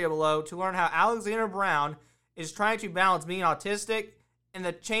fourth video below to learn how Alexander Brown is trying to balance being autistic and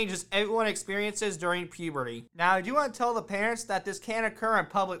the changes everyone experiences during puberty. Now, I do want to tell the parents that this can occur in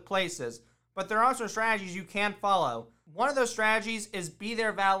public places, but there are some strategies you can follow. One of those strategies is be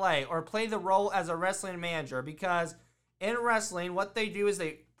their valet or play the role as a wrestling manager, because in wrestling, what they do is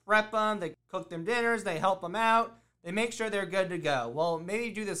they prep them, they cook them dinners, they help them out, they make sure they're good to go. Well, maybe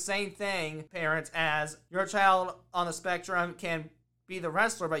do the same thing, parents, as your child on the spectrum can be the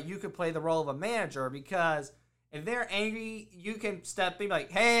wrestler, but you could play the role of a manager, because if they're angry, you can step in and be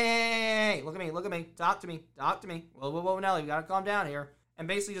like, hey, look at me, talk to me. Whoa, Nelly, you gotta calm down here. And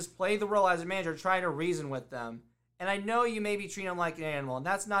basically just play the role as a manager, try to reason with them. And I know you may be treating them like an animal, and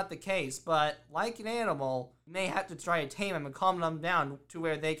that's not the case, but like an animal, you may have to try to tame them and calm them down to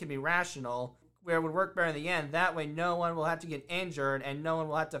where they can be rational where it would work better in the end. That way no one will have to get injured and no one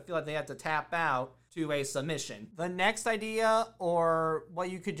will have to feel like they have to tap out to a submission. The next idea, or what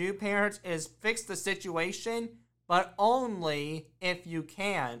you could do, parents, is fix the situation, but only if you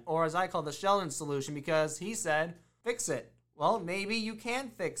can, or as I call the Sheldon solution, because he said, fix it. Well, maybe you can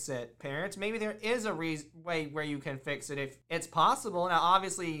fix it, parents. Maybe there is a way where you can fix it if it's possible. Now,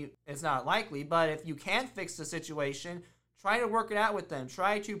 obviously, it's not likely, but if you can fix the situation, try to work it out with them.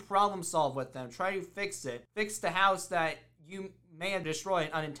 Try to problem solve with them. Try to fix it. Fix the house that you may have destroyed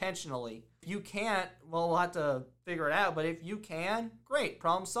unintentionally. If you can't, well, we'll have to figure it out. But if you can, great,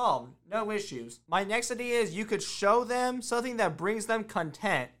 problem solved. No issues. My next idea is you could show them something that brings them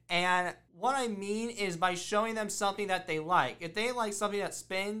content. And what I mean is by showing them something that they like. If they like something that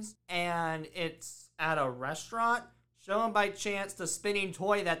spins and it's at a restaurant, show them by chance the spinning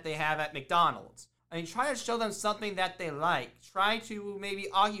toy that they have at McDonald's. I mean, try to show them something that they like. Try to maybe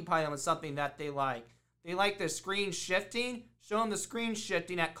occupy them with something that they like. They like the screen shifting, show them the screen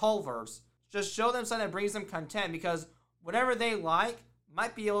shifting at Culver's. Just show them something that brings them content, because whatever they like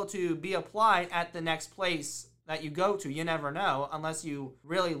might be able to be applied at the next place that you go to. You never know unless you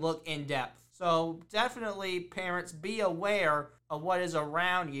really look in depth. So definitely, parents, be aware of what is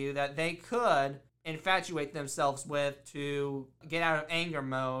around you that they could infatuate themselves with to get out of anger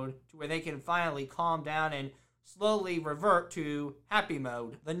mode to where they can finally calm down and slowly revert to happy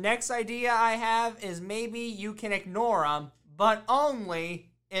mode. The next idea I have is maybe you can ignore them, but only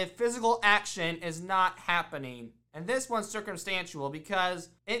if physical action is not happening. And this one's circumstantial because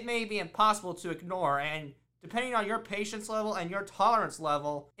it may be impossible to ignore, and depending on your patience level and your tolerance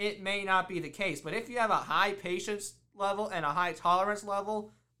level, it may not be the case. But if you have a high patience level and a high tolerance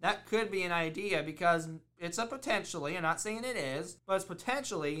level, that could be an idea, because it's a potentially, I'm not saying it is, but it's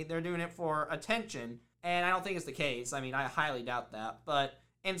potentially they're doing it for attention. And I don't think it's the case. I mean, I highly doubt that. But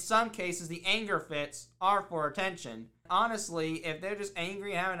in some cases, the anger fits are for attention. Honestly, if they're just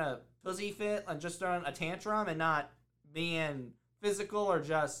angry and having a pussy fit and just throwing a tantrum and not being physical or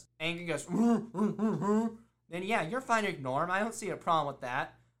just angry goes, then yeah, you're fine to ignore them. I don't see a problem with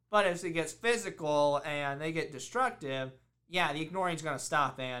that. But if it gets physical and they get destructive, yeah, the ignoring is going to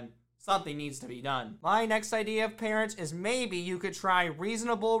stop and something needs to be done. My next idea of parents is maybe you could try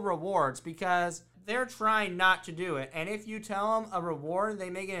reasonable rewards, because they're trying not to do it. And if you tell them a reward, they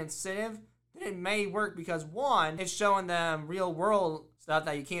make an incentive, then it may work, because one, it's showing them real world stuff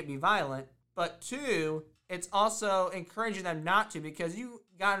that you can't be violent. But two, it's also encouraging them not to, because you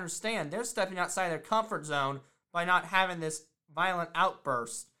gotta understand, they're stepping outside their comfort zone by not having this violent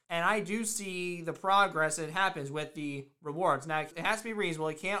outburst. And I do see the progress that happens with the rewards. Now, it has to be reasonable.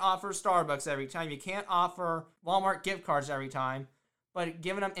 You can't offer Starbucks every time. You can't offer Walmart gift cards every time. But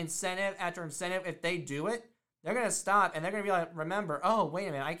giving them incentive after incentive, if they do it, they're going to stop and they're going to be like, remember, oh, wait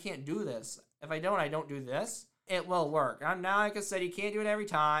a minute, I can't do this. If I don't do this, it will work. Now, like I said, you can't do it every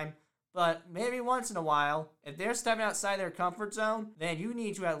time. But maybe once in a while, if they're stepping outside their comfort zone, then you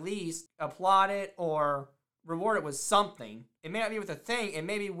need to at least applaud it or reward it with something. It may not be with a thing, it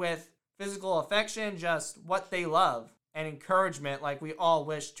may be with physical affection, just what they love, and encouragement like we all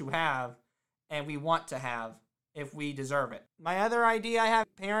wish to have and we want to have if we deserve it. My other idea I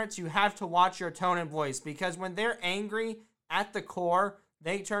have, parents, you have to watch your tone and voice, because when they're angry at the core,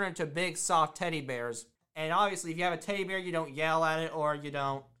 they turn into big soft teddy bears. And obviously if you have a teddy bear, you don't yell at it or you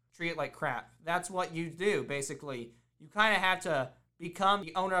don't treat it like crap. That's what you do, basically. You kind of have to become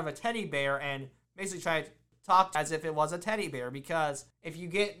the owner of a teddy bear and basically try to talk as if it was a teddy bear, because if you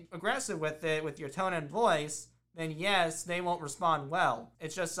get aggressive with it, with your tone and voice, then yes, they won't respond well.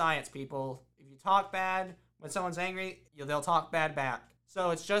 It's just science, people. If you talk bad when someone's angry, they'll talk bad back. So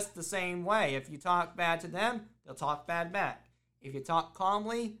it's just the same way. If you talk bad to them, they'll talk bad back. If you talk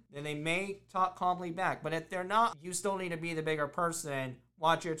calmly, then they may talk calmly back. But if they're not, you still need to be the bigger person and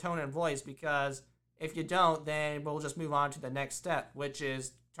watch your tone and voice, because if you don't, then we'll just move on to the next step, which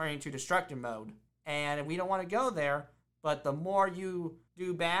is turning to destructive mode. And we don't want to go there, but the more you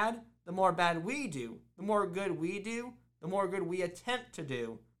do bad, the more bad we do. The more good we do, the more good we attempt to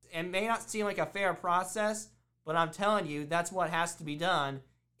do. It may not seem like a fair process, but I'm telling you, that's what has to be done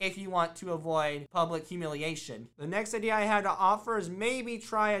if you want to avoid public humiliation. The next idea I had to offer is maybe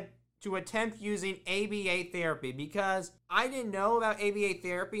try to attempt using ABA therapy, because I didn't know about ABA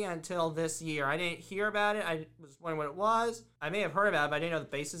therapy until this year. I didn't hear about it. I was wondering what it was. I may have heard about it, but I didn't know the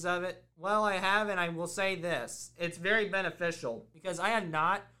basis of it. Well, I have, and I will say this. It's very beneficial, because I had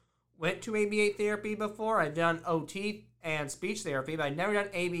not went to ABA therapy before. I've done OT and speech therapy, but I've never done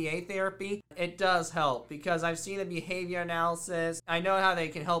ABA therapy. It does help, because I've seen the behavior analysis. I know how they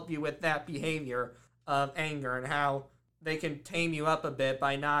can help you with that behavior of anger and how they can tame you up a bit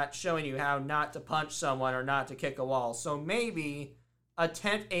by not showing you how not to punch someone or not to kick a wall. So maybe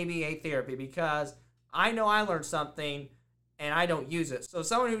attempt ABA therapy, because I know I learned something and I don't use it. So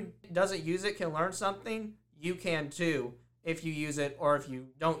someone who doesn't use it can learn something. You can too, if you use it or if you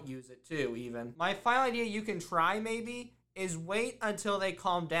don't use it too even. My final idea you can try maybe is wait until they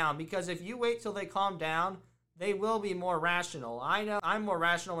calm down, because if you wait till they calm down, they will be more rational. I know I'm more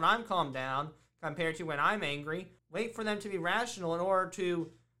rational when I'm calmed down compared to when I'm angry. Wait for them to be rational in order to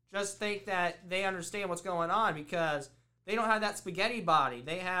just think that they understand what's going on, because they don't have that spaghetti body.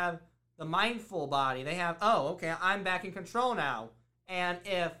 They have the mindful body. They have, oh, okay, I'm back in control now. And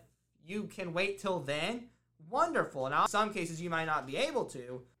if you can wait till then, wonderful. Now, in some cases, you might not be able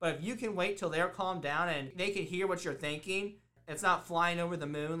to, but if you can wait till they're calmed down and they can hear what you're thinking, it's not flying over the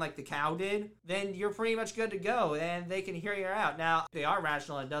moon like the cow did, then you're pretty much good to go, and they can hear you out. Now, if they are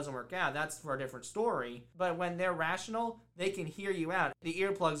rational and it doesn't work out, that's for a different story. But when they're rational, they can hear you out. The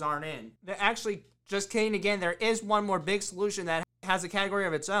earplugs aren't in. They're actually, just kidding again, there is one more big solution that has a category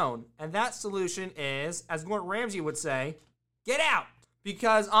of its own, and that solution is, as Gordon Ramsay would say, get out.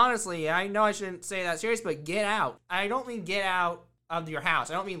 Because honestly, I know I shouldn't say that serious, but get out. I don't mean get out of your house.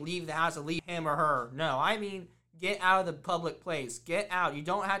 I don't mean leave the house and leave him or her. No, I mean get out of the public place. Get out. You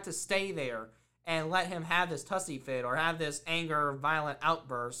don't have to stay there and let him have this tussy fit or have this anger, violent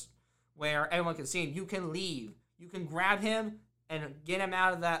outburst where everyone can see him. You can leave. You can grab him and get him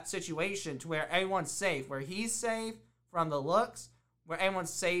out of that situation to where everyone's safe, where he's safe from the looks, where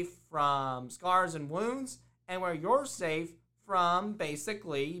everyone's safe from scars and wounds, and where you're safe from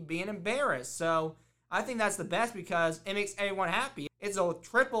basically being embarrassed. So I think that's the best because it makes everyone happy. It's a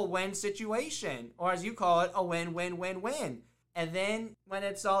triple win situation, or as you call it, a win-win-win-win. And then when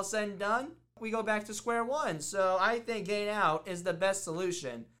it's all said and done, we go back to square one. So I think getting out is the best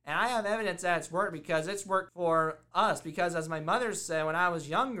solution. And I have evidence that it's worked because it's worked for us. Because as my mother said when I was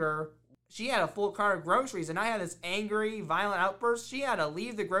younger, she had a full cart of groceries and I had this angry, violent outburst. She had to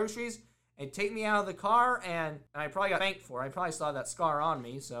leave the groceries and take me out of the car, and I probably got thanked for it. I probably saw that scar on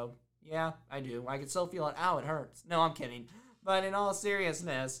me, so yeah, I do. I can still feel it. Ow, it hurts. No, I'm kidding. But in all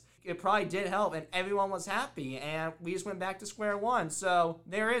seriousness, it probably did help, and everyone was happy, and we just went back to square one. So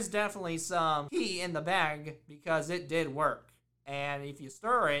there is definitely some key in the bag because it did work. And if you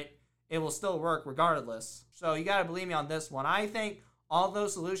stir it, it will still work regardless. So you got to believe me on this one. I think all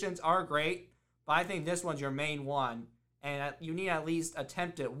those solutions are great, but I think this one's your main one. And you need to at least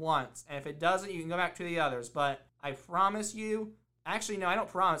attempt it once. And if it doesn't, you can go back to the others. But I promise you, actually, no, I don't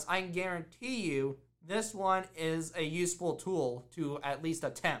promise. I can guarantee you this one is a useful tool to at least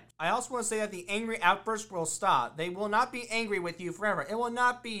attempt. I also want to say that the angry outbursts will stop. They will not be angry with you forever. It will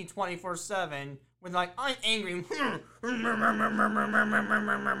not be 24/7 when like, I'm angry. And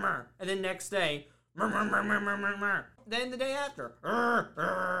then next day, then the day after.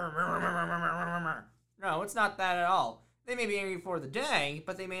 No, it's not that at all. They may be angry for the day,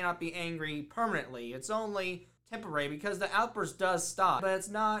 but they may not be angry permanently. It's only temporary because the outburst does stop. But it's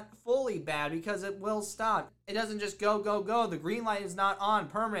not fully bad because it will stop. It doesn't just go, go, go. The green light is not on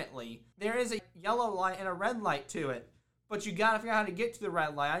permanently. There is a yellow light and a red light to it. But you gotta figure out how to get to the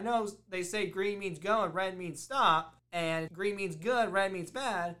red light. I know they say green means go and red means stop. And green means good, red means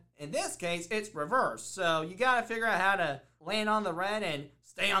bad. In this case, it's reversed. So you gotta figure out how to land on the red and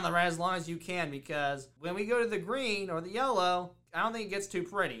stay on the red as long as you can, because when we go to the green or the yellow, I don't think it gets too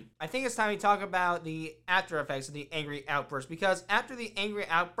pretty. I think it's time we talk about the after effects of the angry outburst, because after the angry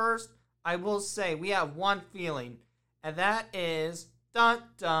outburst, I will say we have one feeling, and that is dun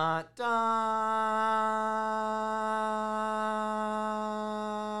dun dun.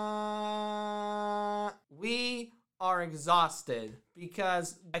 We are exhausted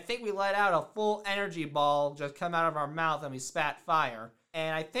because I think we let out a full energy ball just come out of our mouth and we spat fire.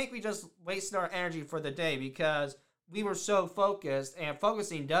 And I think we just wasted our energy for the day because we were so focused, and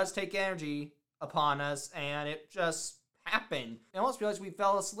focusing does take energy upon us, and it just happened. I almost realized we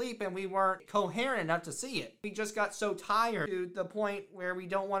fell asleep and we weren't coherent enough to see it. We just got so tired to the point where we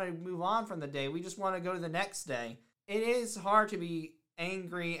don't want to move on from the day. We just want to go to the next day. It is hard to be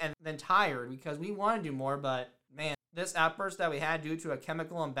angry and then tired because we want to do more, but man, this outburst that we had due to a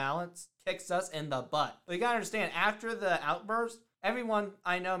chemical imbalance kicks us in the butt. But you gotta understand, after the outburst, everyone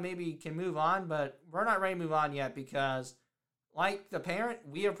I know maybe can move on, but we're not ready to move on yet because, like the parent,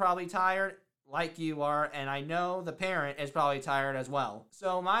 we are probably tired like you are, and I know the parent is probably tired as well.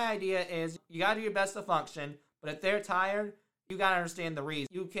 So my idea is you gotta do your best to function, but if they're tired, you gotta understand the reason.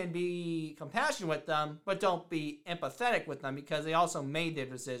 You can be compassionate with them, but don't be empathetic with them because they also made their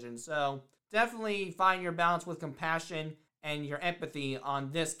decision. So definitely find your balance with compassion and your empathy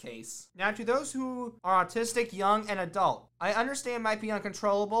on this case. Now, to those who are autistic, young, and adult, I understand it might be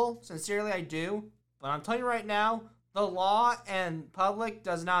uncontrollable. Sincerely, I do. But I'm telling you right now, the law and public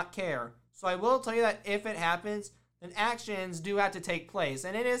does not care. So I will tell you that if it happens, then actions do have to take place.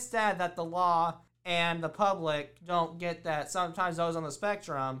 And it is sad that the law and the public don't get that. Sometimes those on the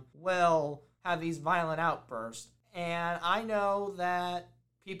spectrum will have these violent outbursts. And I know that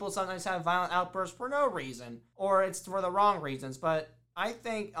people sometimes have violent outbursts for no reason, or it's for the wrong reasons. But I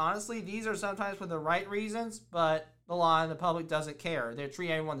think, honestly, these are sometimes for the right reasons, but the law and the public doesn't care. They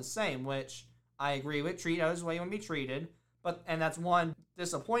treat everyone the same, which I agree with. Treat others the way you want to be treated. And that's one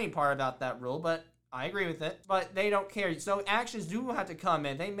disappointing part about that rule, but I agree with it. But they don't care. So actions do have to come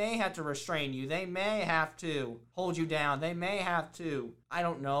in. They may have to restrain you. They may have to hold you down. They may have to, I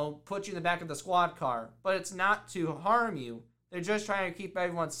don't know, put you in the back of the squad car. But it's not to harm you. They're just trying to keep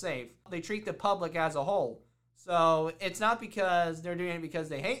everyone safe. They treat the public as a whole. So it's not because they're doing it because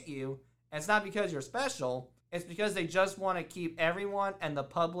they hate you. And it's not because you're special. It's because they just want to keep everyone and the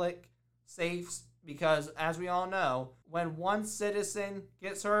public safe. Because, as we all know, when one citizen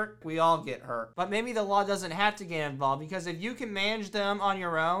gets hurt, we all get hurt. But maybe the law doesn't have to get involved, because if you can manage them on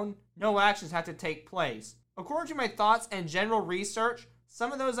your own, no actions have to take place. According to my thoughts and general research,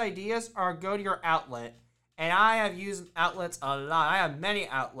 some of those ideas are go to your outlet. And I have used outlets a lot. I have many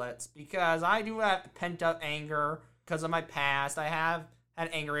outlets, because I do have pent-up anger because of my past. I have had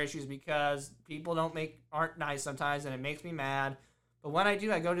anger issues because people aren't nice sometimes, and it makes me mad. But when I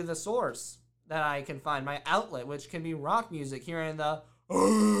do, I go to the source that I can find, my outlet, which can be rock music, hearing the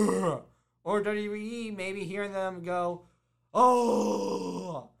or WWE, maybe hearing them go,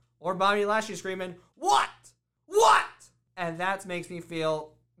 oh, or Bobby Lashley screaming, what? And that makes me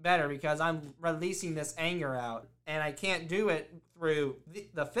feel better, because I'm releasing this anger out. And I can't do it through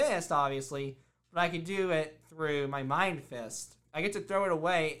the fist, obviously, but I can do it through my mind fist. I get to throw it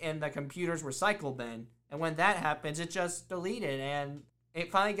away in the computer's recycle bin. And when that happens, it just deleted, and it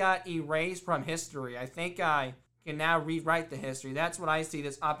finally got erased from history. I think I can now rewrite the history. That's what I see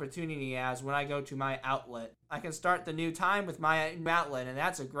this opportunity as when I go to my outlet. I can start the new time with my outlet, and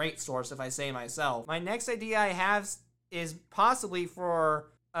that's a great source if I say myself. My next idea I have is possibly for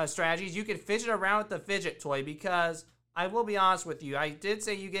strategies. You can fidget around with the fidget toy, because I will be honest with you, I did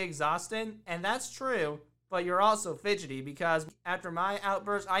say you get exhausted, and that's true. But you're also fidgety, because after my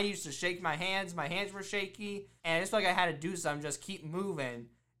outburst, I used to shake my hands. My hands were shaky, and it's like I had to do something, just keep moving.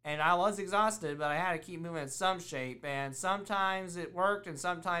 And I was exhausted, but I had to keep moving in some shape. And sometimes it worked, and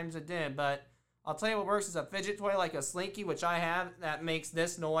sometimes it didn't. But I'll tell you what works is a fidget toy like a Slinky, which I have, that makes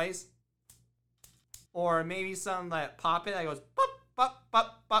this noise. Or maybe some that pop it that goes pop, pop,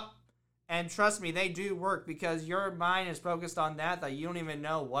 pop, pop. And trust me, they do work, because your mind is focused on that you don't even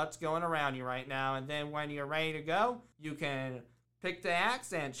know what's going around you right now. And then when you're ready to go, you can pick the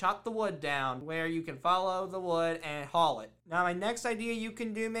axe and chop the wood down, where you can follow the wood and haul it. Now, my next idea you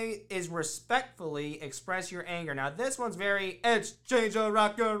can do maybe is respectfully express your anger. Now, this one's very exchange a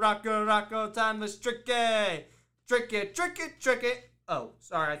rocko, timeless tricky. Tricky. Oh,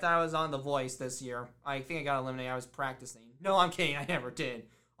 sorry, I thought I was on The Voice this year. I think I got eliminated. I was practicing. No, I'm kidding, I never did.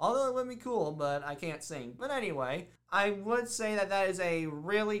 Although it would be cool, but I can't sing. But anyway, I would say that is a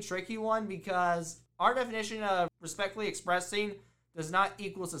really tricky one, because our definition of respectfully expressing does not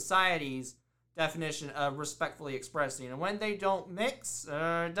equal society's definition of respectfully expressing. And when they don't mix,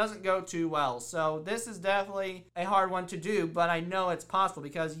 it doesn't go too well. So this is definitely a hard one to do, but I know it's possible,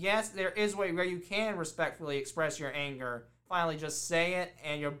 because yes, there is a way where you can respectfully express your anger. Finally, just say it,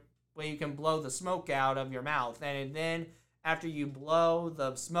 and where you can blow the smoke out of your mouth. And then after you blow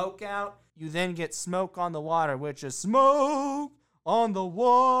the smoke out, you then get smoke on the water, which is smoke on the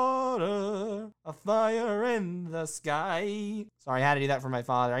water, a fire in the sky. Sorry, I had to do that for my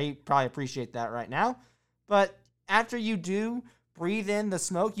father. I probably appreciate that right now. But after you do breathe in the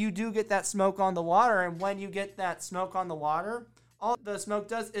smoke, you do get that smoke on the water. And when you get that smoke on the water, all the smoke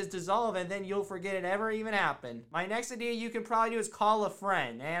does is dissolve, and then you'll forget it ever even happened. My next idea you can probably do is call a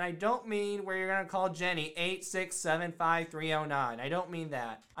friend. And I don't mean where you're going to call Jenny 8675309. I don't mean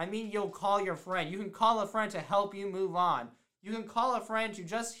that. I mean you'll call your friend. You can call a friend to help you move on. You can call a friend to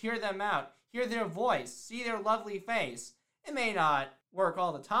just hear them out, hear their voice, see their lovely face. It may not work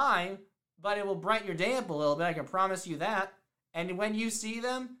all the time, but it will brighten your day up a little bit. I can promise you that. And when you see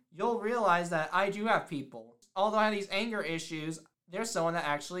them, you'll realize that I do have people. Although I have these anger issues, there's someone that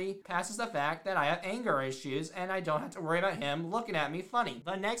actually passes the fact that I have anger issues, and I don't have to worry about him looking at me funny.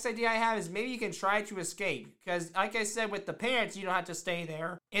 The next idea I have is maybe you can try to escape, because like I said, with the parents, you don't have to stay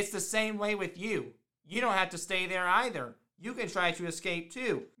there. It's the same way with you. You don't have to stay there either. You can try to escape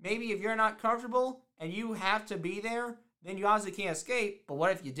too. Maybe if you're not comfortable and you have to be there, then you obviously can't escape. But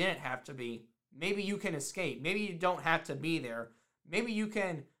what if you didn't have to be? Maybe you can escape. Maybe you don't have to be there. Maybe you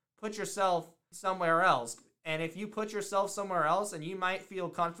can put yourself somewhere else. And if you put yourself somewhere else and you might feel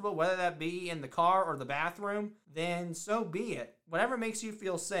comfortable, whether that be in the car or the bathroom, then so be it. Whatever makes you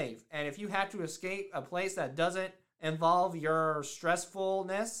feel safe. And if you have to escape a place that doesn't involve your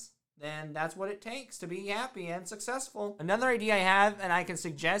stressfulness, then that's what it takes to be happy and successful. Another idea I have and I can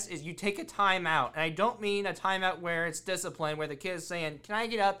suggest is you take a timeout. And I don't mean a timeout where it's discipline, where the kid is saying, can I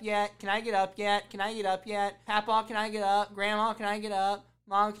get up yet? Can I get up yet? Can I get up yet? Papa, can I get up? Grandma, can I get up?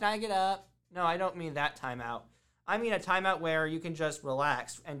 Mom, can I get up? No, I don't mean that timeout. I mean a timeout where you can just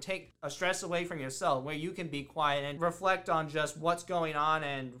relax and take a stress away from yourself, where you can be quiet and reflect on just what's going on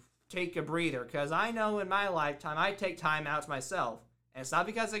and take a breather. Because I know in my lifetime, I take timeouts myself. And it's not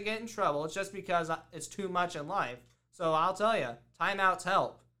because I get in trouble, it's just because it's too much in life. So I'll tell you, timeouts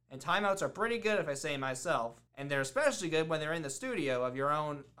help. And timeouts are pretty good if I say myself. And they're especially good when they're in the studio of your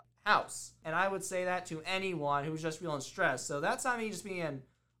own house. And I would say that to anyone who's just feeling stressed. So that's not me just being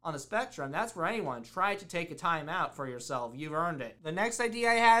on the spectrum. That's for anyone. Try to take a time out for yourself. You've earned it. The next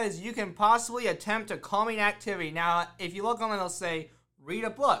idea I have is you can possibly attempt a calming activity. Now, if you look online, they'll say, read a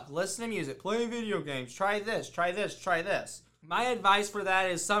book, listen to music, play video games, try this, try this, try this. My advice for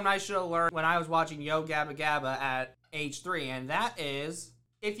that is something I should have learned when I was watching Yo Gabba Gabba at age 3, and that is,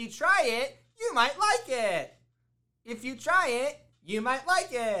 if you try it, you might like it. If you try it, you might like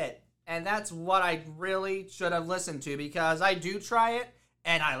it. And that's what I really should have listened to, because I do try it,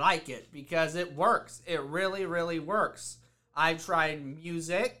 and I like it, because it works. It really, really works. I've tried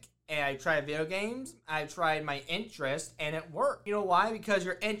music, and I tried video games, I tried my interest, and it worked. You know why? Because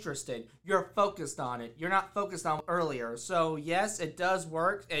you're interested. You're focused on it. You're not focused on earlier. So yes, it does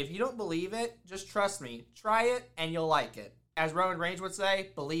work. And if you don't believe it, just trust me. Try it, and you'll like it. As Roman Reigns would say,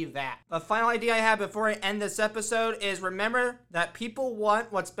 believe that. The final idea I have before I end this episode is remember that people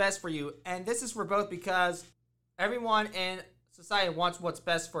want what's best for you. And this is for both, because everyone in society wants what's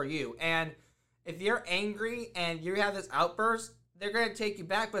best for you. And if you're angry and you have this outburst, they're going to take you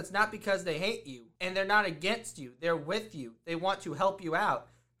back, but it's not because they hate you. And they're not against you. They're with you. They want to help you out.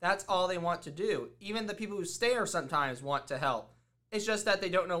 That's all they want to do. Even the people who stare sometimes want to help. It's just that they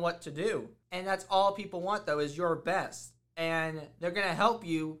don't know what to do. And that's all people want, though, is your best. And they're going to help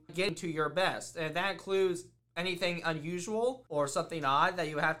you get to your best. And that includes anything unusual or something odd that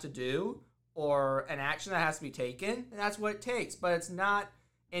you have to do, or an action that has to be taken. And that's what it takes. But it's not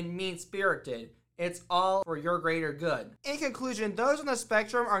in mean-spirited. It's all for your greater good. In conclusion, those on the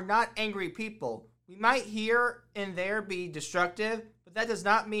spectrum are not angry people. We might here and there be destructive, but that does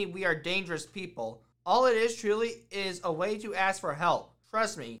not mean we are dangerous people. All it is truly is a way to ask for help.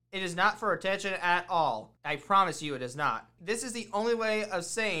 Trust me, it is not for attention at all. I promise you it is not. This is the only way of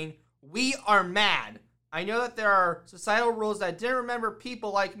saying we are mad. I know that there are societal rules that didn't remember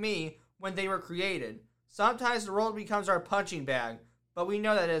people like me when they were created. Sometimes the world becomes our punching bag, but we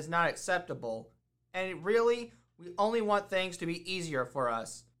know that it is not acceptable. And really, we only want things to be easier for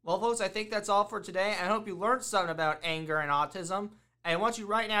us. Well, folks, I think that's all for today. I hope you learned something about anger and autism. And I want you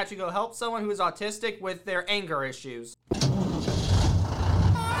right now to go help someone who is autistic with their anger issues.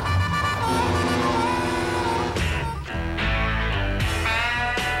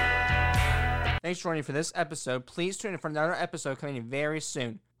 Thanks for joining for this episode. Please tune in for another episode coming in very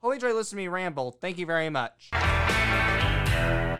soon. Hope you enjoyed listening to me ramble. Thank you very much.